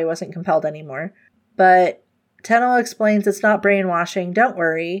understand why he wasn't compelled anymore. But Tennel explains it's not brainwashing. Don't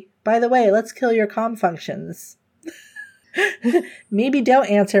worry. By the way, let's kill your comm functions. Maybe don't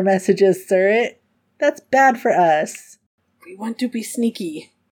answer messages, Surratt. That's bad for us. We want to be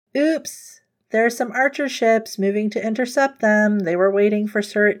sneaky. Oops. There are some Archer ships moving to intercept them. They were waiting for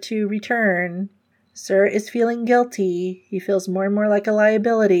Surratt to return. Surratt is feeling guilty. He feels more and more like a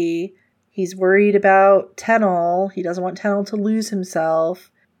liability. He's worried about Tennel. He doesn't want Tennel to lose himself.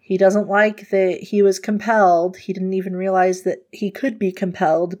 He doesn't like that he was compelled. He didn't even realize that he could be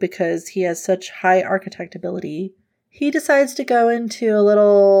compelled because he has such high architect ability. He decides to go into a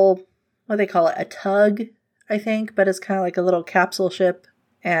little, what do they call it, a tug, I think, but it's kind of like a little capsule ship,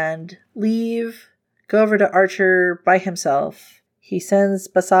 and leave, go over to Archer by himself. He sends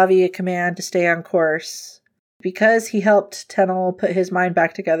Basavi a command to stay on course. Because he helped Tennel put his mind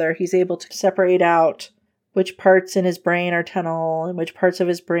back together, he's able to separate out which parts in his brain are Tennel and which parts of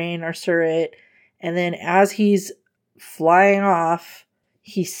his brain are Surratt. And then as he's flying off,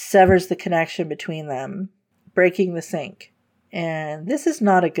 he severs the connection between them, breaking the sync. And this is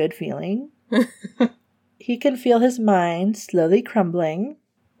not a good feeling. He can feel his mind slowly crumbling.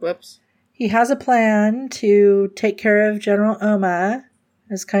 Whoops. He has a plan to take care of General Oma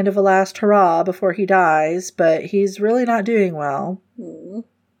as kind of a last hurrah before he dies, but he's really not doing well. Mm.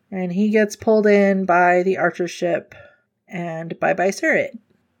 And he gets pulled in by the Archer ship, and bye-bye Surratt.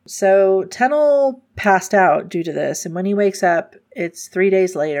 So Tennel passed out due to this, and when he wakes up, it's 3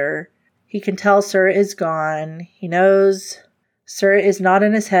 days later. He can tell Surratt is gone. He knows Surratt is not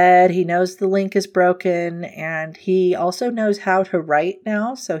in his head. He knows the link is broken, and he also knows how to write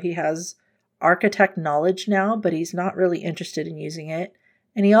now, so he has architect knowledge now, but he's not really interested in using it.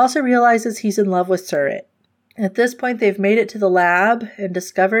 And he also realizes he's in love with Surratt. At this point, they've made it to the lab and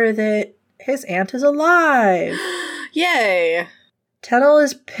discover that his aunt is alive. Yay! Tennel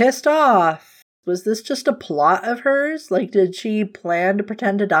is pissed off. Was this just a plot of hers? Like, did she plan to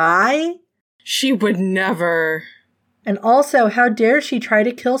pretend to die? She would never. And also, how dare she try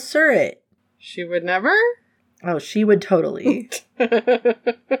to kill Surratt? She would never? Oh, she would totally.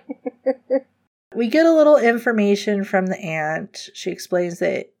 We get a little information from the aunt. She explains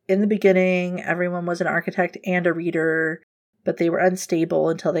that in the beginning, everyone was an architect and a reader, but they were unstable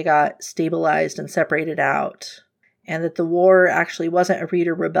until they got stabilized and separated out. And that the war actually wasn't a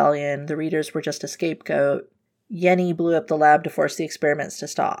reader rebellion. The readers were just a scapegoat. Yenny blew up the lab to force the experiments to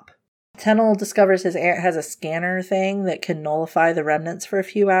stop. Tennel discovers his aunt has a scanner thing that can nullify the remnants for a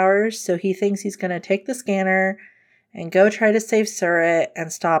few hours, so he thinks he's going to take the scanner and go try to save Surratt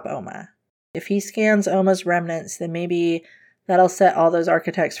and stop Oma. If he scans Oma's remnants, then maybe that'll set all those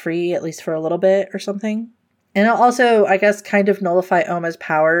architects free, at least for a little bit or something. And it'll also, I guess, kind of nullify Oma's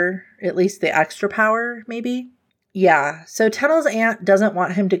power, at least the extra power, maybe. Yeah, so Tennel's aunt doesn't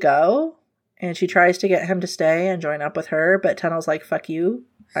want him to go, and she tries to get him to stay and join up with her, but Tennel's like, fuck you,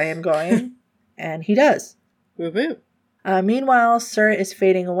 I am going. And he does. Woo-hoo. Meanwhile, Surratt is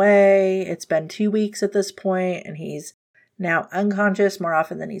fading away. It's been 2 weeks at this point, and he's now unconscious more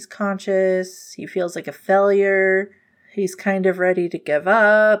often than he's conscious. He feels like a failure. He's kind of ready to give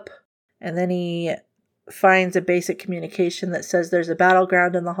up. And then he finds a basic communication that says there's a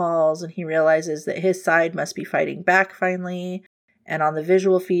battleground in the halls, and he realizes that his side must be fighting back finally. And on the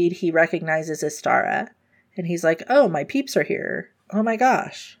visual feed, he recognizes Istara. And he's like, oh, my peeps are here. Oh my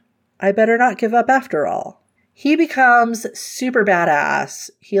gosh. I better not give up after all. He becomes super badass.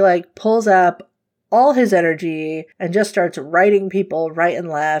 He like pulls up all his energy and just starts writing people right and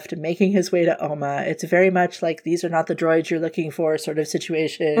left, making his way to Oma. It's very much like these are not the droids you're looking for sort of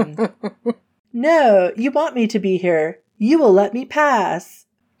situation. No, you want me to be here. You will let me pass.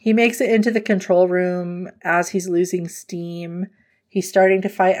 He makes it into the control room as he's losing steam. He's starting to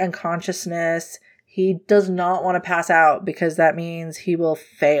fight unconsciousness. He does not want to pass out because that means he will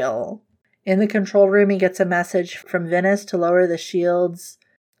fail. In the control room, he gets a message from Venus to lower the shields.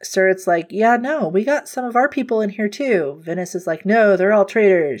 Surratt's like, yeah, no, we got some of our people in here too. Venus is like, no, they're all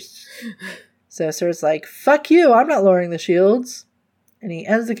traitors. So Surratt's like, fuck you, I'm not lowering the shields. And he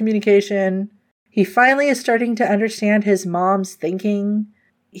ends the communication. He finally is starting to understand his mom's thinking.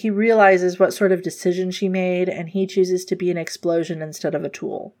 He realizes what sort of decision she made, and he chooses to be an explosion instead of a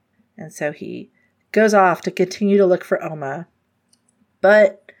tool. And so he goes off to continue to look for Oma.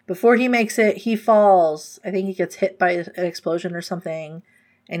 But before he makes it, he falls. I think he gets hit by an explosion or something.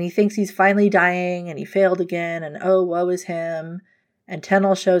 And he thinks he's finally dying, and he failed again, and oh, woe is him. And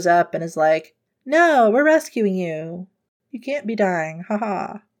Tenel shows up and is like, no, we're rescuing you. You can't be dying,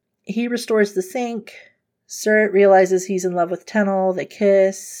 haha. He restores the sink. Surratt realizes he's in love with Tenel. They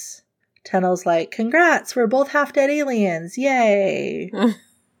kiss. Tenel's like, congrats, we're both half-dead aliens, yay.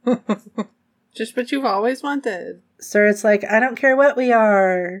 Just what you've always wanted. Surratt's like, I don't care what we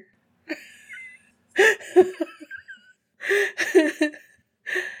are.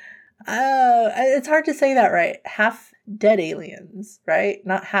 It's hard to say that right. Half-dead aliens, right?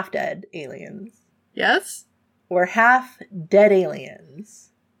 Not half-dead aliens. Yes? We're half-dead aliens.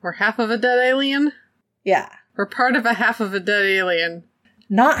 We're half of a dead alien? Yeah. We're part of a half of a dead alien.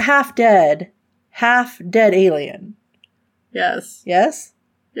 Not half-dead. Half-dead alien. Yes. Yes?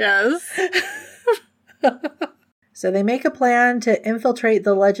 Yes. So they make a plan to infiltrate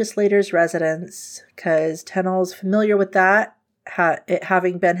the legislator's residence, because Tenel's familiar with that, it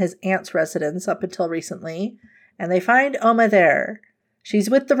having been his aunt's residence up until recently. And they find Oma there. She's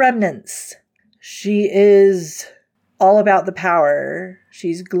with the remnants. She is all about the power.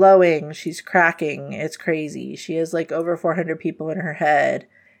 She's glowing. She's cracking. It's crazy. She has like over 400 people in her head.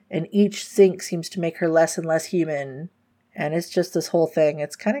 And each sink seems to make her less and less human. And it's just this whole thing.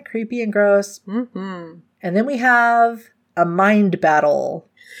 It's kind of creepy and gross. Mm-hmm. And then we have a mind battle,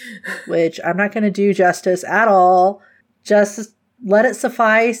 which I'm not going to do justice at all. Just let it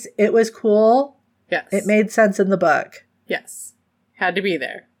suffice. It was cool. Yes. It made sense in the book. Yes. Had to be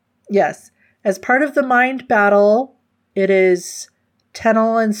there. Yes. As part of the mind battle, it is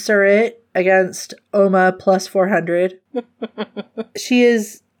Tenel and Surratt against Oma plus 400. She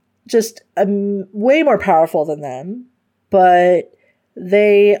is just way more powerful than them, but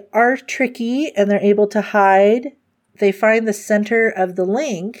they are tricky and they're able to hide. They find the center of the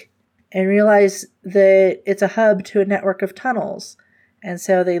link and realize that it's a hub to a network of tunnels. And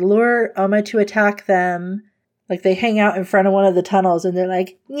so they lure Oma to attack them. Like they hang out in front of one of the tunnels and they're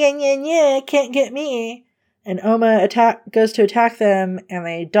like, yeah, yeah, yeah, can't get me. And Oma goes to attack them and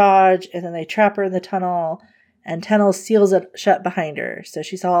they dodge and then they trap her in the tunnel and Tenel seals it shut behind her.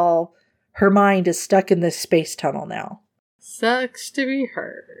 So her mind is stuck in this space tunnel now. Sucks to be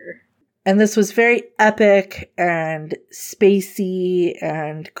her. And this was very epic and spacey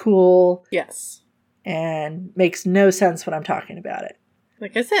and cool. Yes. And makes no sense when I'm talking about it.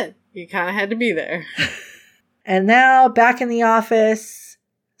 Like I said, you kind of had to be there. And now back in the office.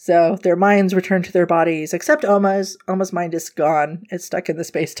 So their minds return to their bodies, except Oma's. Oma's mind is gone. It's stuck in the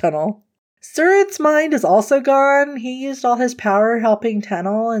space tunnel. Surratt's mind is also gone. He used all his power helping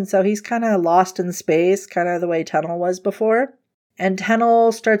Tenel, and so he's kind of lost in space, kind of the way Tenel was before. And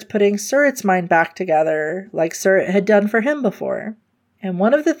Tenel starts putting Surratt's mind back together, like Surratt had done for him before. And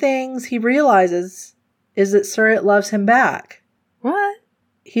one of the things he realizes is that Surratt loves him back. What?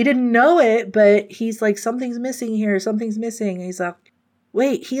 He didn't know it, but he's like, something's missing here, something's missing. And he's like,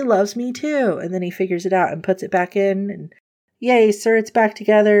 wait, he loves me too. And then he figures it out and puts it back in, and yay, Surratt's back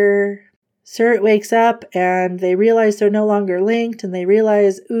together. Surratt wakes up and they realize they're no longer linked, and they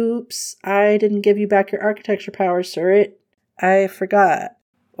realize, oops, I didn't give you back your architecture powers, Surratt. I forgot.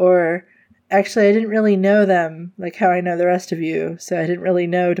 Or, actually, I didn't really know them like how I know the rest of you, so I didn't really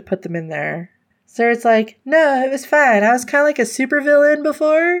know to put them in there. Surratt's like, no, it was fine. I was kind of like a supervillain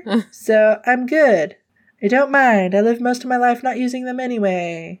before, so I'm good. I don't mind. I lived most of my life not using them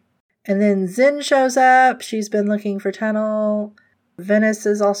anyway. And then Zin shows up. She's been looking for Tenel. Venus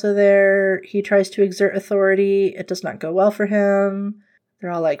is also there. He tries to exert authority. It does not go well for him.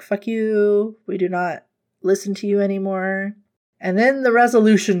 They're all like, fuck you. We do not listen to you anymore. And then the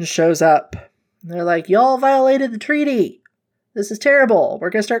resolution shows up. They're like, y'all violated the treaty. This is terrible. We're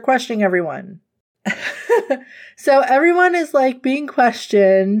going to start questioning everyone. So everyone is like being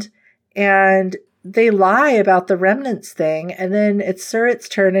questioned, and they lie about the remnants thing. And then it's Surratt's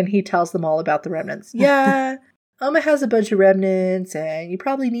turn, and he tells them all about the remnants. Yeah, Oma has a bunch of remnants, and you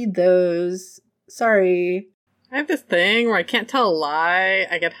probably need those. Sorry. I have this thing where I can't tell a lie.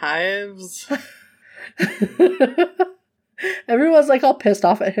 I get hives. Everyone's like all pissed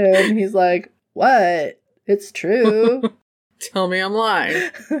off at him. He's like, what? It's true. Tell me I'm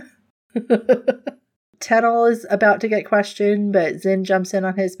lying. Tennel is about to get questioned, but Zin jumps in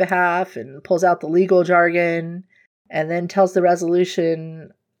on his behalf and pulls out the legal jargon and then tells the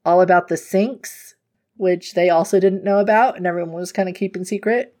resolution all about the sinks, which they also didn't know about and everyone was kind of keeping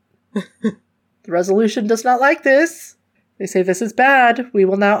secret. The resolution does not like this. They say, this is bad. We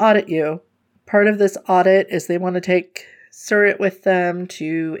will now audit you. Part of this audit is they want to take Surratt with them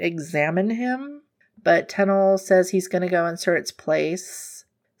to examine him, but Tennel says he's going to go in Surratt's place.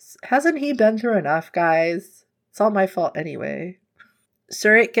 Hasn't he been through enough, guys? It's all my fault anyway.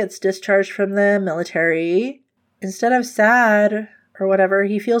 Surratt gets discharged from the military. Instead of sad or whatever,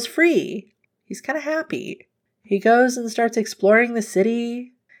 he feels free. He's kind of happy. He goes and starts exploring the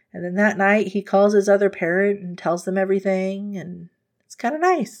city. And then that night, he calls his other parent and tells them everything. And it's kind of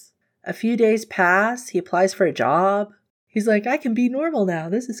nice. A few days pass. He applies for a job. He's like, I can be normal now.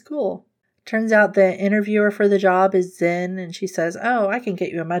 This is cool. Turns out the interviewer for the job is Zin, and she says, oh, I can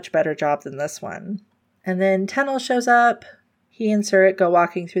get you a much better job than this one. And then Tennel shows up. He and Surratt go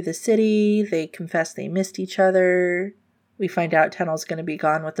walking through the city. They confess they missed each other. We find out Tennel's going to be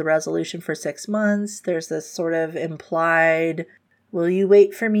gone with the resolution for 6 months. There's this sort of implied, will you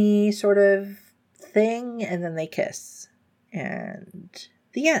wait for me sort of thing, and then they kiss. And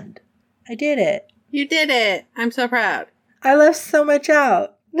the end. I did it. You did it. I'm so proud. I left so much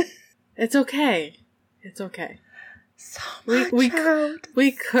out. It's okay. It's okay. So much out.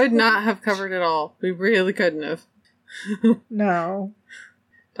 We could not have covered it all. We really couldn't have. No.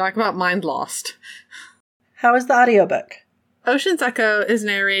 Talk about mind lost. How is the audiobook? Ocean's Echo is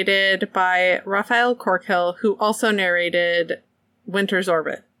narrated by Raphael Corkhill, who also narrated Winter's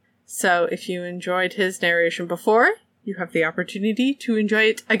Orbit. So if you enjoyed his narration before, you have the opportunity to enjoy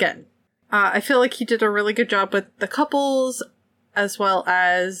it again. I feel like he did a really good job with the couples, as well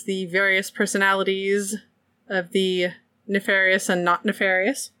as the various personalities of the nefarious and not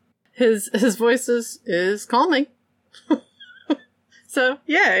nefarious. His voice is calming. So,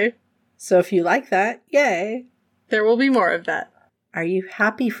 yay. So if you like that, yay. There will be more of that. Are you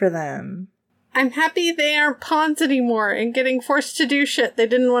happy for them? I'm happy they aren't pawns anymore and getting forced to do shit they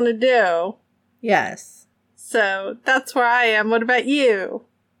didn't want to do. Yes. So, that's where I am. What about you?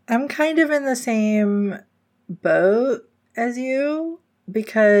 I'm kind of in the same boat as you,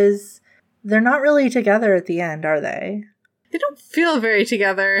 because they're not really together at the end, are they? They don't feel very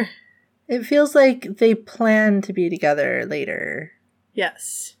together. It feels like they plan to be together later.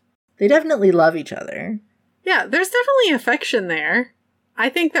 Yes. They definitely love each other. Yeah, there's definitely affection there. I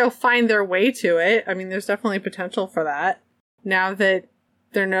think they'll find their way to it. I mean, there's definitely potential for that. Now that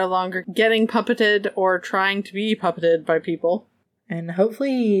they're no longer getting puppeted or trying to be puppeted by people. And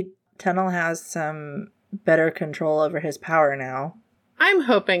hopefully Tennel has some better control over his power now. I'm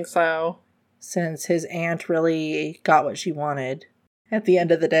hoping so. Since his aunt really got what she wanted at the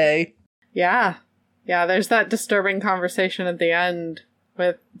end of the day. Yeah. Yeah, there's that disturbing conversation at the end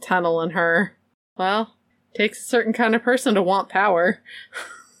with Tennel and her. Well, takes a certain kind of person to want power.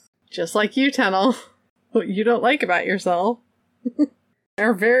 Just like you, Tennel. What you don't like about yourself.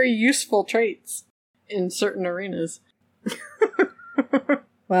 Are very useful traits in certain arenas.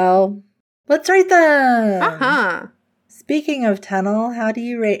 Well, let's rate them! Uh-huh. Speaking of Tennel, how do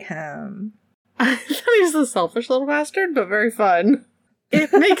you rate him? I thought he was a selfish little bastard, but very fun. It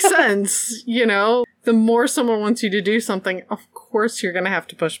makes sense, you know? The more someone wants you to do something, of course you're gonna have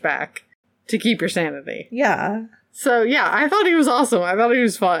to push back to keep your sanity. Yeah. So, yeah, I thought he was awesome. I thought he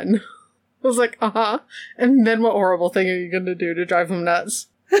was fun. I was like, uh-huh. And then what horrible thing are you gonna do to drive him nuts?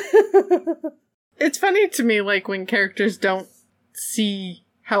 It's funny to me, like, when characters don't see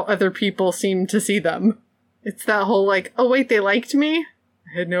how other people seem to see them. It's that whole, like, oh wait, they liked me?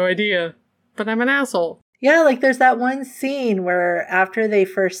 I had no idea. But I'm an asshole. Yeah, like there's that one scene where after they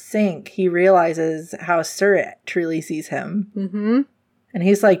first sink, he realizes how Surratt truly sees him. Mm-hmm. And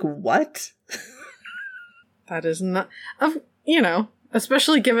he's like, what? That is not... you know,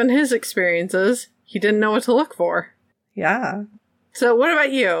 especially given his experiences, he didn't know what to look for. Yeah. So what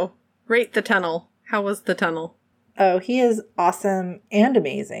about you? Rate the Tennel. How was the Tennel? Oh, he is awesome and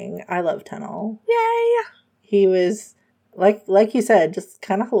amazing. I love Tennel. Yay! He was, like you said, just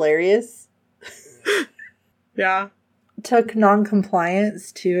kind of hilarious. Yeah. took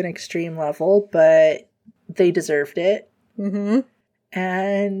non-compliance to an extreme level, but they deserved it. Mm-hmm.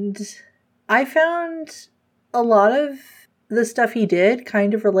 And I found a lot of the stuff he did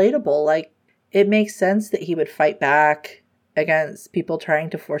kind of relatable. Like, it makes sense that he would fight back against people trying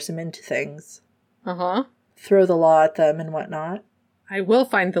to force him into things. Uh-huh. Throw the law at them and whatnot. I will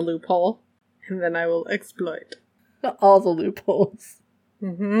find the loophole, and then I will exploit. All the loopholes.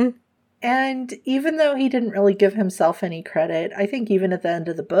 Mm-hmm. And even though he didn't really give himself any credit, I think even at the end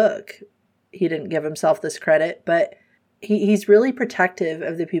of the book, he didn't give himself this credit, but he's really protective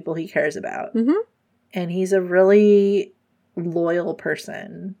of the people he cares about. Mm-hmm. And he's a really loyal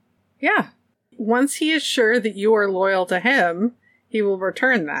person. Yeah. Once he is sure that you are loyal to him, he will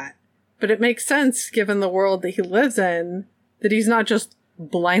return that. But it makes sense, given the world that he lives in, that he's not just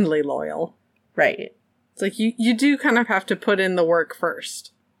blindly loyal. Right. It's like you do kind of have to put in the work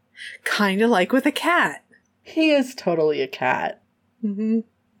first. Kind of like with a cat. He is totally a cat. Mm-hmm.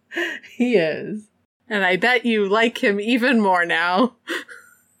 He is. And I bet you like him even more now.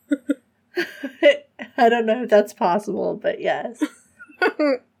 I don't know if that's possible, but yes.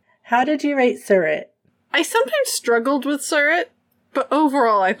 How did you rate Surratt? I sometimes struggled with Surratt, but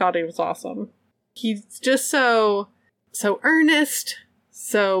overall I thought he was awesome. He's just so earnest,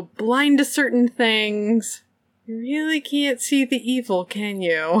 so blind to certain things. You really can't see the evil, can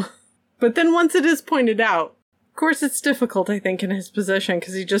you? But then once it is pointed out, of course it's difficult, I think, in his position,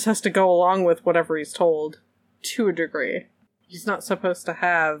 because he just has to go along with whatever he's told. To a degree. He's not supposed to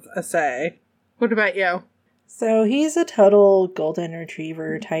have a say. What about you? So he's a total golden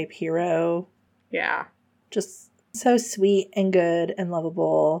retriever type hero. Yeah. Just so sweet and good and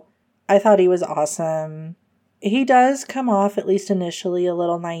lovable. I thought he was awesome. He does come off, at least initially, a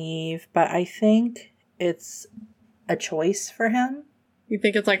little naive, but I think it's a choice for him. You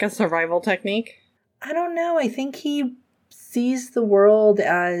think it's like a survival technique? I don't know. I think he sees the world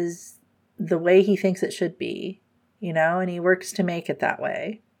as the way he thinks it should be, you know, and he works to make it that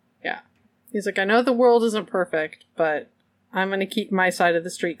way. Yeah. He's like, I know the world isn't perfect, but I'm going to keep my side of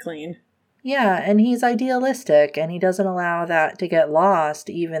the street clean. Yeah, and he's idealistic, and he doesn't allow that to get lost,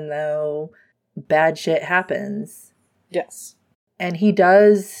 even though bad shit happens. Yes. And he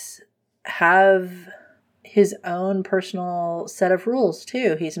does have his own personal set of rules,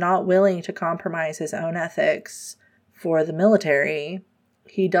 too. He's not willing to compromise his own ethics for the military.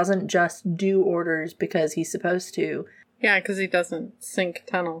 He doesn't just do orders because he's supposed to. Yeah, because he doesn't sink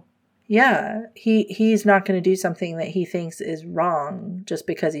tunnel. Yeah, he's not going to do something that he thinks is wrong just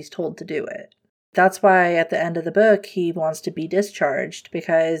because he's told to do it. That's why at the end of the book, he wants to be discharged,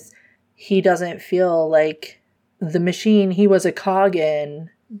 because he doesn't feel like the machine he was a cog in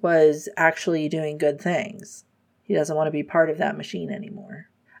was actually doing good things. He doesn't want to be part of that machine anymore.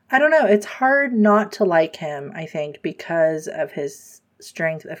 I don't know. It's hard not to like him, I think, because of his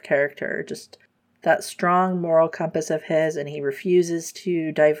strength of character. Just that strong moral compass of his, and he refuses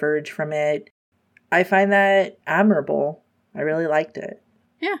to diverge from it. I find that admirable. I really liked it.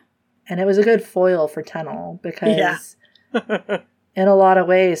 Yeah. And it was a good foil for Tunnel, because yeah. in a lot of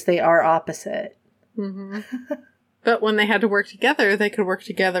ways, they are opposite. Mm-hmm. But when they had to work together, they could work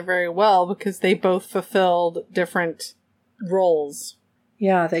together very well, because they both fulfilled different roles.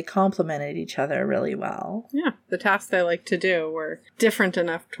 Yeah, they complemented each other really well. Yeah, the tasks they liked to do were different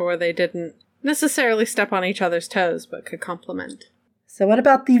enough to where they didn't necessarily step on each other's toes, but could complement. So what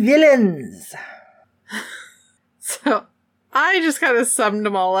about the villains? So, I just kind of summed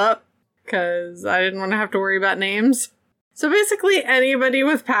them all up, because I didn't want to have to worry about names. So basically, anybody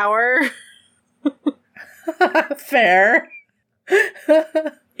with power. Fair.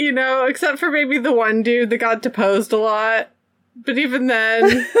 You know, except for maybe the one dude that got deposed a lot. But even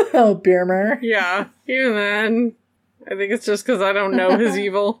then... Oh, Biermer. Yeah, even then. I think it's just because I don't know his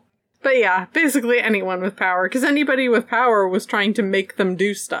evil. But yeah, basically anyone with power, because anybody with power was trying to make them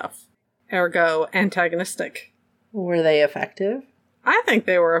do stuff. Ergo, antagonistic. Were they effective? I think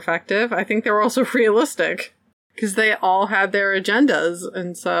they were effective. I think they were also realistic. Because they all had their agendas,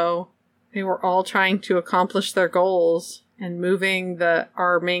 and so they were all trying to accomplish their goals and moving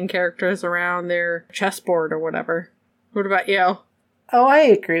our main characters around their chessboard or whatever. What about you? Oh, I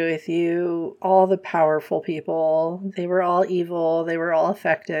agree with you. All the powerful people, they were all evil, they were all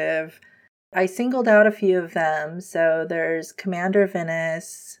effective. I singled out a few of them. So there's Commander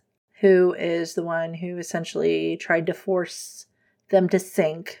Venice, who is the one who essentially tried to force them to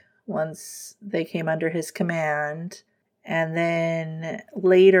sink once they came under his command. And then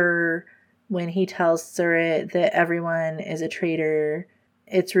later, when he tells Surratt that everyone is a traitor,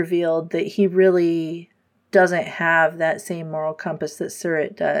 it's revealed that he really doesn't have that same moral compass that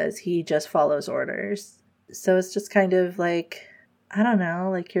Surratt does. He just follows orders. So it's just kind of like, I don't know,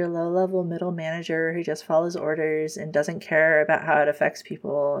 like your low-level middle manager who just follows orders and doesn't care about how it affects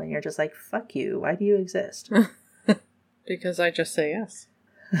people. And you're just like, fuck you. Why do you exist? Because I just say yes.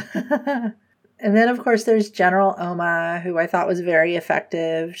 And then, of course, there's General Oma, who I thought was very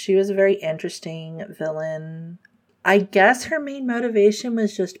effective. She was a very interesting villain. I guess her main motivation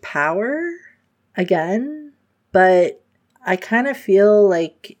was just power, again. But I kind of feel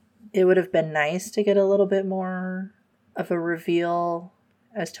like it would have been nice to get a little bit more of a reveal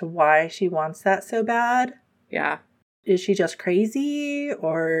as to why she wants that so bad. Yeah. Is she just crazy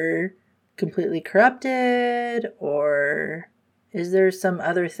or completely corrupted, or is there some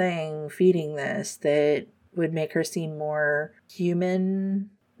other thing feeding this that would make her seem more human?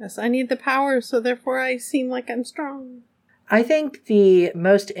 Yes, I need the power, so therefore I seem like I'm strong. I think the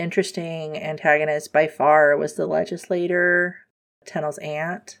most interesting antagonist by far was the legislator, Tennel's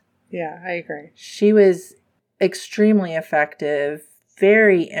aunt. Yeah, I agree. She was extremely effective,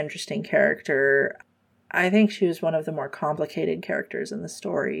 very interesting character. I think she was one of the more complicated characters in the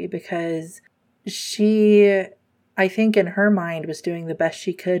story because she, I think in her mind, was doing the best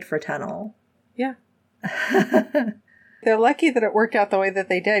she could for Tennel. Yeah. They're lucky that it worked out the way that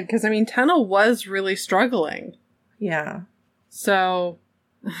they did, because, I mean, Tennel was really struggling. Yeah. So,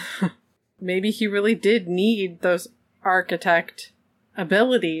 maybe he really did need those architect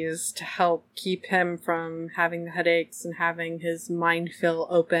abilities to help keep him from having the headaches and having his mind feel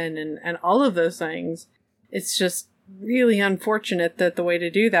open and all of those things. It's just really unfortunate that the way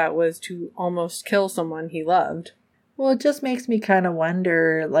to do that was to almost kill someone he loved. Well, it just makes me kind of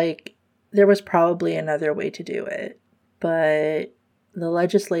wonder, like, there was probably another way to do it, but the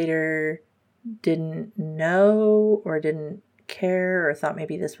legislator didn't know or didn't care or thought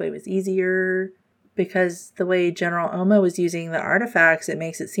maybe this way was easier. Because the way General Oma was using the artifacts, it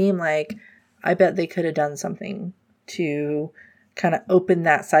makes it seem like I bet they could have done something to kind of open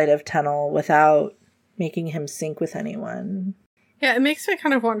that side of Tennel without making him sync with anyone. Yeah, it makes me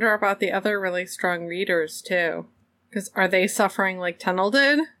kind of wonder about the other really strong readers, too. Because are they suffering like Tennel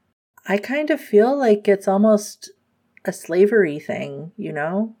did? I kind of feel like it's almost a slavery thing, you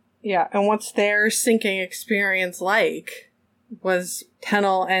know? Yeah, and what's their syncing experience like? Was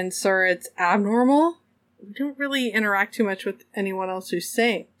Tennel and Surratt's abnormal? We don't really interact too much with anyone else who's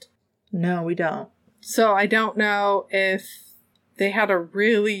synced. No, we don't. So I don't know if they had a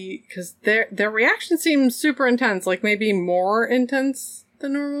really... Because their reaction seems super intense, like maybe more intense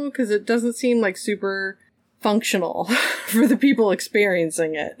than normal, because it doesn't seem like super functional for the people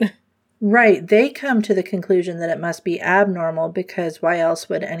experiencing it. Right. They come to the conclusion that it must be abnormal because why else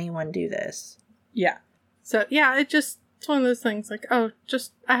would anyone do this? Yeah. So, yeah, it's one of those things like, oh,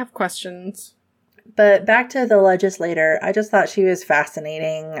 I have questions. But back to the legislator, I just thought she was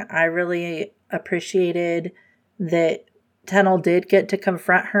fascinating. I really appreciated that Tennel did get to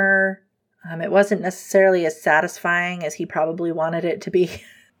confront her. It wasn't necessarily as satisfying as he probably wanted it to be,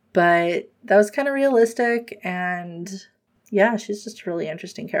 but that was kind of realistic. And yeah, she's just a really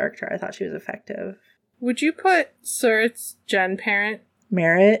interesting character. I thought she was effective. Would you put Surratt's gen parent?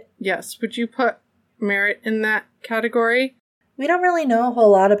 Merritt? Yes. Would you put Merritt in that category? We don't really know a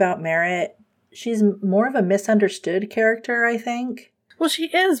whole lot about Merritt. She's more of a misunderstood character, I think. Well, she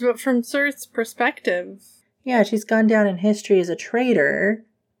is, but from Surratt's perspective. Yeah, she's gone down in history as a traitor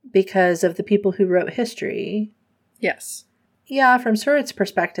because of the people who wrote history. Yes. Yeah, from Surratt's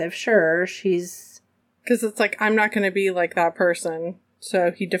perspective, sure, she's... Because it's like, I'm not going to be like that person,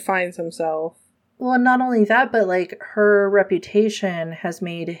 so he defines himself. Well, not only that, but like her reputation has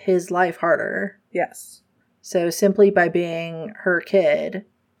made his life harder. Yes. So simply by being her kid,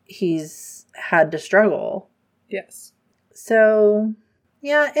 he's had to struggle. Yes. So,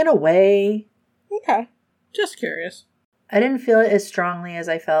 yeah, in a way. Okay. Just curious. I didn't feel it as strongly as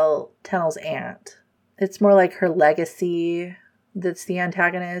I felt Tennel's aunt. It's more like her legacy that's the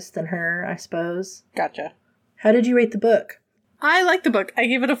antagonist than her, I suppose. Gotcha. How did you rate the book? I like the book. I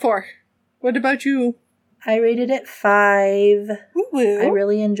gave it a 4. What about you? I rated it 5. Woo-woo. I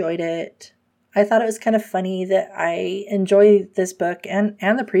really enjoyed it. I thought it was kind of funny that I enjoy this book and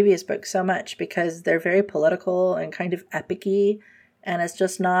the previous book so much because they're very political and kind of epic-y, and it's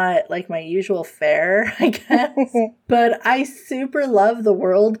just not like my usual fare, I guess. But I super love the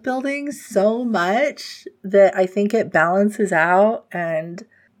world building so much that I think it balances out, and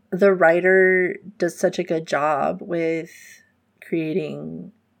the writer does such a good job with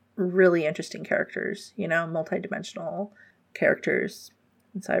creating really interesting characters, you know, multidimensional characters.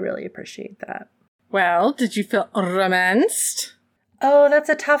 And so I really appreciate that. Well, did you feel romanced? Oh, that's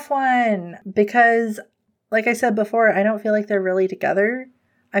a tough one. Because, like I said before, I don't feel like they're really together.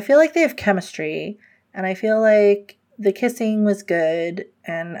 I feel like they have chemistry. And I feel like the kissing was good,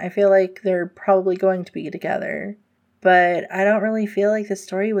 and I feel like they're probably going to be together. But I don't really feel like the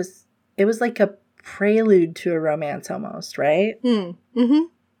story was... It was like a prelude to a romance almost, right? Mm-hmm.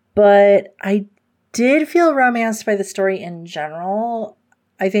 But I did feel romanced by the story in general.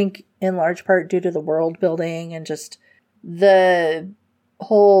 I think in large part due to the world building and just the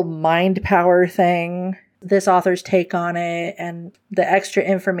whole mind power thing, this author's take on it, and the extra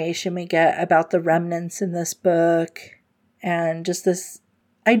information we get about the remnants in this book, and just this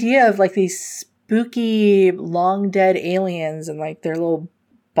idea of like these spooky long dead aliens and like their little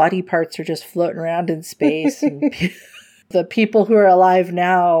body parts are just floating around in space and the people who are alive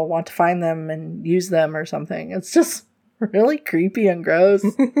now want to find them and use them or something. It's just really creepy and gross.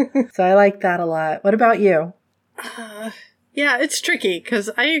 So I like that a lot. What about you? Yeah, it's tricky because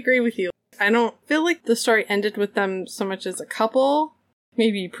I agree with you. I don't feel like the story ended with them so much as a couple,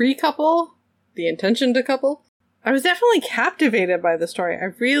 maybe pre-couple, the intention to couple. I was definitely captivated by the story.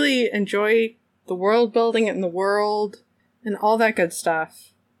 I really enjoy the world building and the world and all that good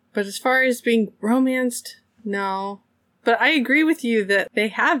stuff. But as far as being romanced, no. But I agree with you that they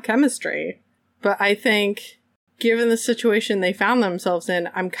have chemistry. But I think, given the situation they found themselves in,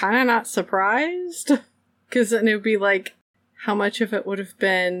 I'm kind of not surprised. Because then it would be like, how much of it would have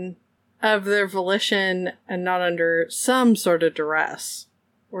been of their volition and not under some sort of duress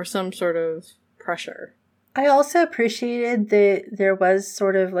or some sort of pressure. I also appreciated that there was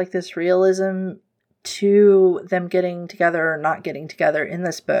sort of like this realism to them getting together or not getting together in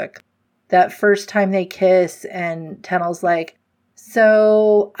this book. That first time they kiss and Tennel's like,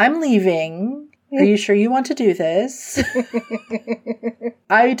 so I'm leaving. Are you sure you want to do this?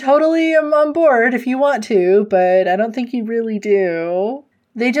 I totally am on board if you want to, but I don't think you really do.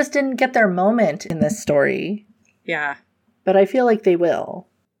 They just didn't get their moment in this story. Yeah. But I feel like they will.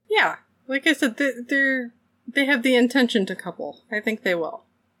 Yeah. Like I said, they have the intention to couple. I think they will.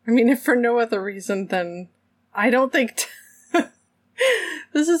 I mean, if for no other reason, then I don't think...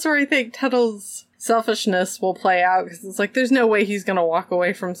 This is where I think Tennel's selfishness will play out, because it's like, there's no way he's going to walk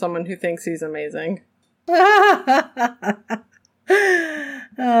away from someone who thinks he's amazing.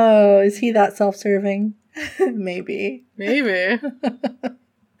 Oh, is he that self-serving? Maybe. Maybe.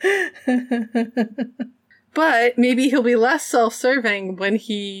 But maybe he'll be less self-serving when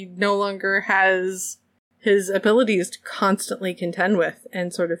he no longer has his abilities to constantly contend with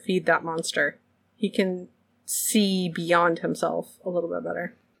and sort of feed that monster. He can see beyond himself a little bit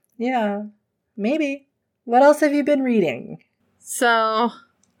better. Yeah, maybe. What else have you been reading? So,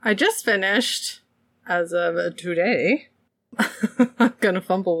 I just finished, as of today, I'm gonna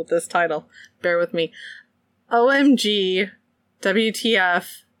fumble with this title, bear with me, OMG,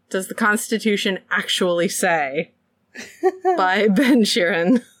 WTF, Does the Constitution Actually Say? By Ben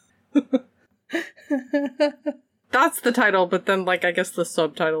Sheeran. That's the title, but then, like, I guess the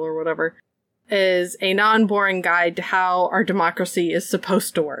subtitle or whatever is a non-boring guide to how our democracy is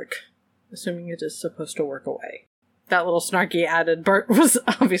supposed to work. Assuming it is supposed to work away. That little snarky added part was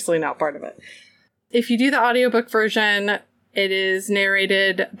obviously not part of it. If you do the audiobook version, it is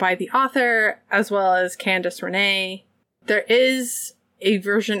narrated by the author as well as Candice Renee. There is a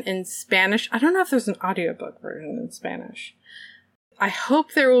version in Spanish. I don't know if there's an audiobook version in Spanish. I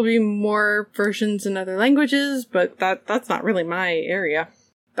hope there will be more versions in other languages, but that's not really my area.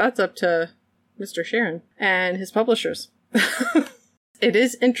 That's up to Mr. Sheeran and his publishers. It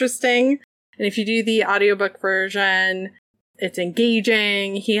is interesting. And if you do the audiobook version, it's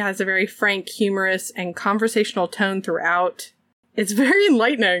engaging. He has a very frank, humorous, and conversational tone throughout. It's very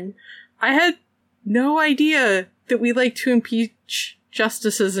enlightening. I had no idea that we like to impeach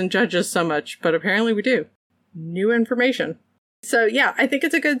justices and judges so much, but apparently we do. New information. So yeah, I think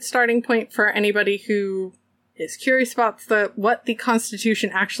it's a good starting point for anybody who is curious about what the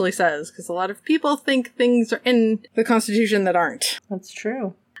Constitution actually says, because a lot of people think things are in the Constitution that aren't. That's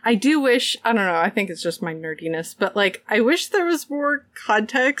true. I do wish, I don't know, I think it's just my nerdiness, but like, I wish there was more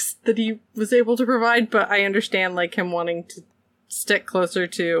context that he was able to provide, but I understand like him wanting to stick closer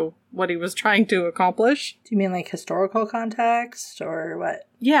to what he was trying to accomplish. Do you mean like historical context or what?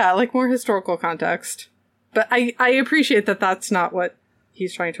 Yeah, like more historical context. But I appreciate that that's not what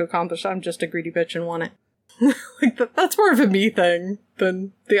he's trying to accomplish. I'm just a greedy bitch and want it. Like that's more of a me thing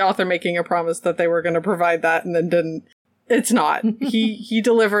than the author making a promise that they were going to provide that and then didn't. It's not. He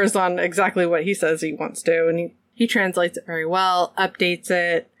delivers on exactly what he says he wants to, and he translates it very well, updates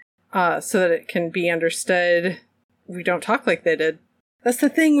it so that it can be understood. We don't talk like they did. That's the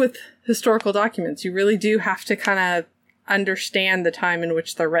thing with historical documents. You really do have to kind of understand the time in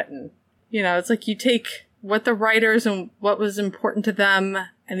which they're written. You know, it's like you take what the writers and what was important to them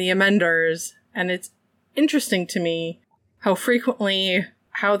and the amenders, and it's interesting to me how frequently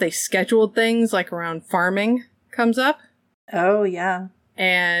how they scheduled things, like around farming, comes up. Oh, yeah.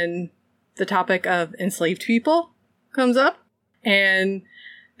 And the topic of enslaved people comes up. And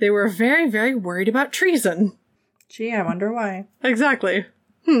they were very, very worried about treason. Gee, I wonder why. Exactly.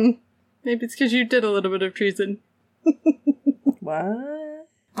 Maybe it's because you did a little bit of treason. What?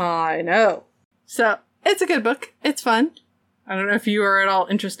 I know. So, it's a good book. It's fun. I don't know if you are at all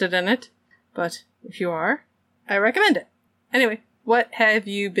interested in it, but if you are, I recommend it. Anyway, what have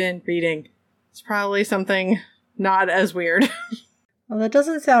you been reading? It's probably something not as weird. Well, that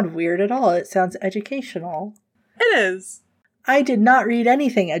doesn't sound weird at all. It sounds educational. It is. I did not read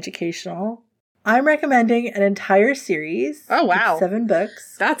anything educational. I'm recommending an entire series. Oh, wow. 7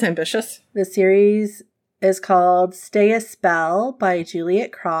 books. That's ambitious. The series is called Stay a Spell by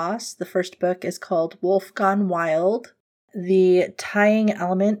Juliet Cross. The first book is called Wolf Gone Wild. The tying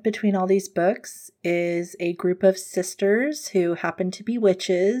element between all these books is a group of sisters who happen to be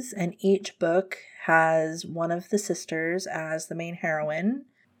witches, and each book has one of the sisters as the main heroine.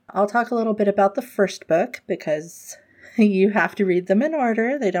 I'll talk a little bit about the first book because you have to read them in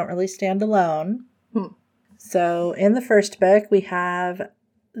order. They don't really stand alone. So in the first book, we have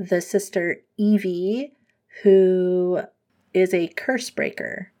the sister Evie, who is a curse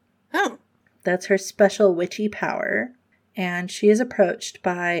breaker. Oh. That's her special witchy power. And she is approached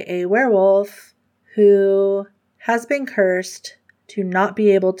by a werewolf who has been cursed to not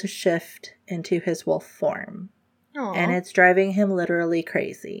be able to shift into his wolf form. Aww. And it's driving him literally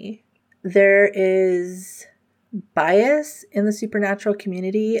crazy. There is bias in the supernatural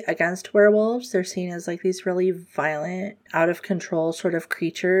community against werewolves. They're seen as like these really violent, out of control sort of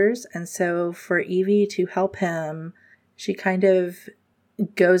creatures. And so for Evie to help him, she kind of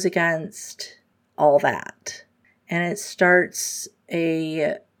goes against all that. And it starts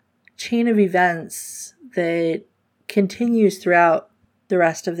a chain of events that continues throughout the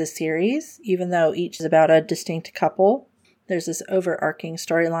rest of the series, even though each is about a distinct couple. There's this overarching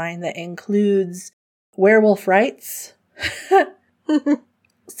storyline that includes werewolf rights.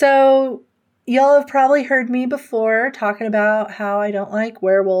 So, y'all have probably heard me before talking about how I don't like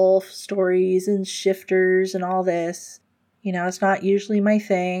werewolf stories and shifters and all this. You know, it's not usually my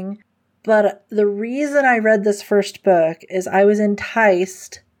thing. But the reason I read this first book is I was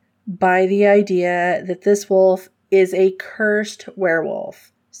enticed by the idea that this wolf is a cursed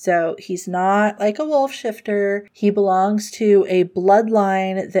werewolf. So he's not like a wolf shifter. He belongs to a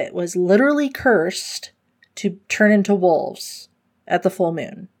bloodline that was literally cursed to turn into wolves at the full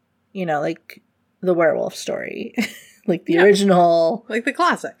moon. You know, like the werewolf story. Like the original. Like the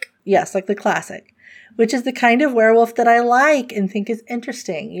classic. Yes, like the classic. Which is the kind of werewolf that I like and think is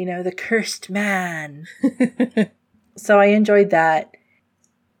interesting. You know, the cursed man. So I enjoyed that.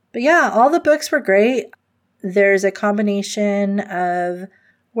 But yeah, all the books were great. There's a combination of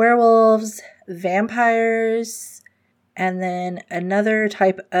werewolves, vampires, and then another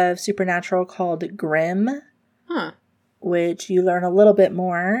type of supernatural called Grimm. Huh. Which you learn a little bit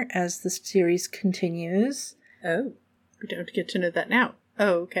more as the series continues. Oh, we don't get to know that now.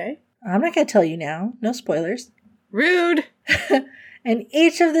 Oh, okay. I'm not going to tell you now. No spoilers. Rude! And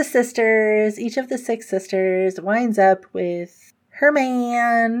each of the 6 sisters, winds up with her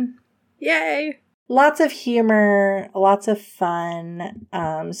man. Yay! Lots of humor, lots of fun,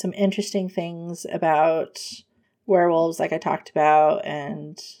 some interesting things about werewolves like I talked about,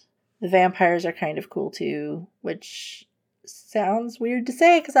 and the vampires are kind of cool too, which sounds weird to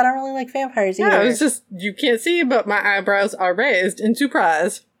say because I don't really like vampires either. Yeah, it's just, you can't see, but my eyebrows are raised in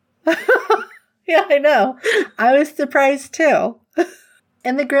surprise. Yeah, I know. I was surprised too.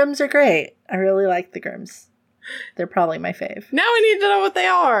 And the Grimms are great. I really like the Grimms. They're probably my fave. Now I need to know what they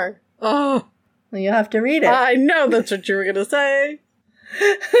are. Oh. Well, you'll have to read it. I know that's what you were going to say.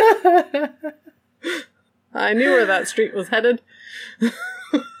 I knew where that street was headed.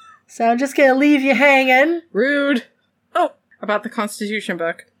 So I'm just going to leave you hanging. Rude. Oh, about the Constitution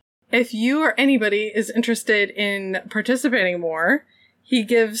book. If you or anybody is interested in participating more, he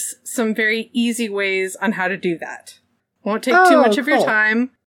gives some very easy ways on how to do that. Won't take too much of your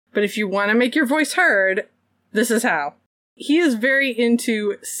time, but if you want to make your voice heard, this is how. He is very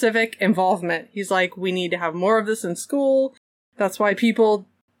into civic involvement. He's like, we need to have more of this in school. That's why people,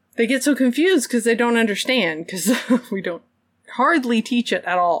 they get so confused because they don't understand, because we don't hardly teach it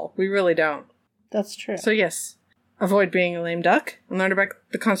at all. We really don't. That's true. So yes, avoid being a lame duck and learn about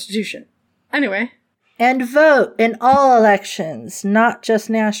the Constitution. Anyway. And vote in all elections, not just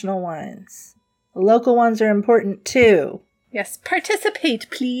national ones. The local ones are important too. Yes,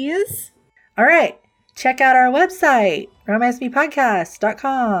 participate, please. All right. check out our website,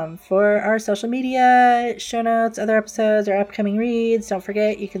 romancemepodcast.com, for our social media, show notes, other episodes, or upcoming reads. Don't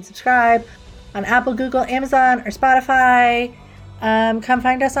forget, you can subscribe on Apple, Google, Amazon, or Spotify. Come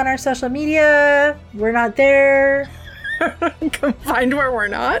find us on our social media. We're not there. Come find where we're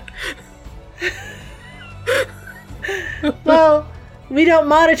not? Well, we don't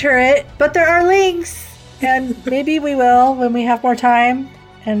monitor it, but there are links. And maybe we will when we have more time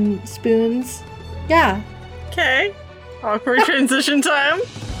and spoons. Yeah. Okay. Awkward transition time.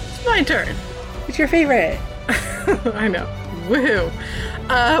 It's my turn. What's your favorite? I know. Woohoo.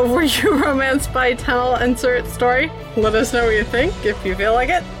 Were you romanced by Tunnel and Surratt's story? Let us know what you think if you feel like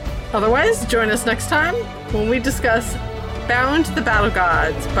it. Otherwise, join us next time when we discuss Bound to the Battle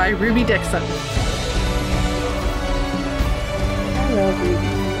Gods by Ruby Dixon. I love Ruby.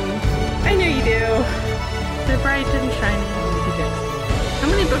 I know you do. They're bright and shiny. Ruby Dixon. How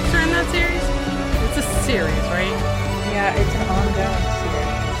many books are in that series? It's a series, right? Yeah, it's an ongoing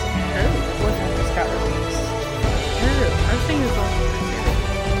series. Oh. The fourth one just got released. Oh, I was thinking it was also a series.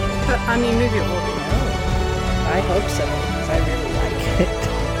 But, I mean, maybe it will be. I hope so, because I really like it.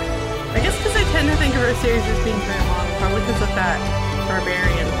 I guess because I tend to think of her series as being very long, probably because of that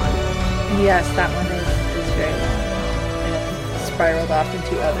barbarian one. Yes, that one is very long. And it spiraled off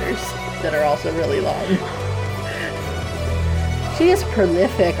into others that are also really long. She is a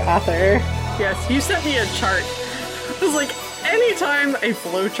prolific author. Yes, you sent me a chart. It was like, anytime a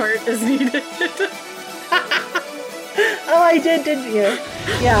flowchart is needed. Oh, I did, didn't you?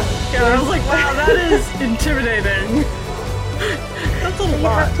 Yeah. Yeah, I was like, wow, that is intimidating. That's a You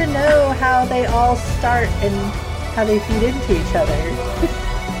lot. have to know how they all start and how they feed into each other.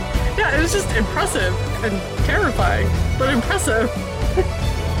 Yeah, it was just impressive and terrifying, but impressive.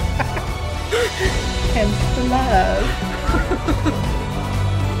 Hence the love.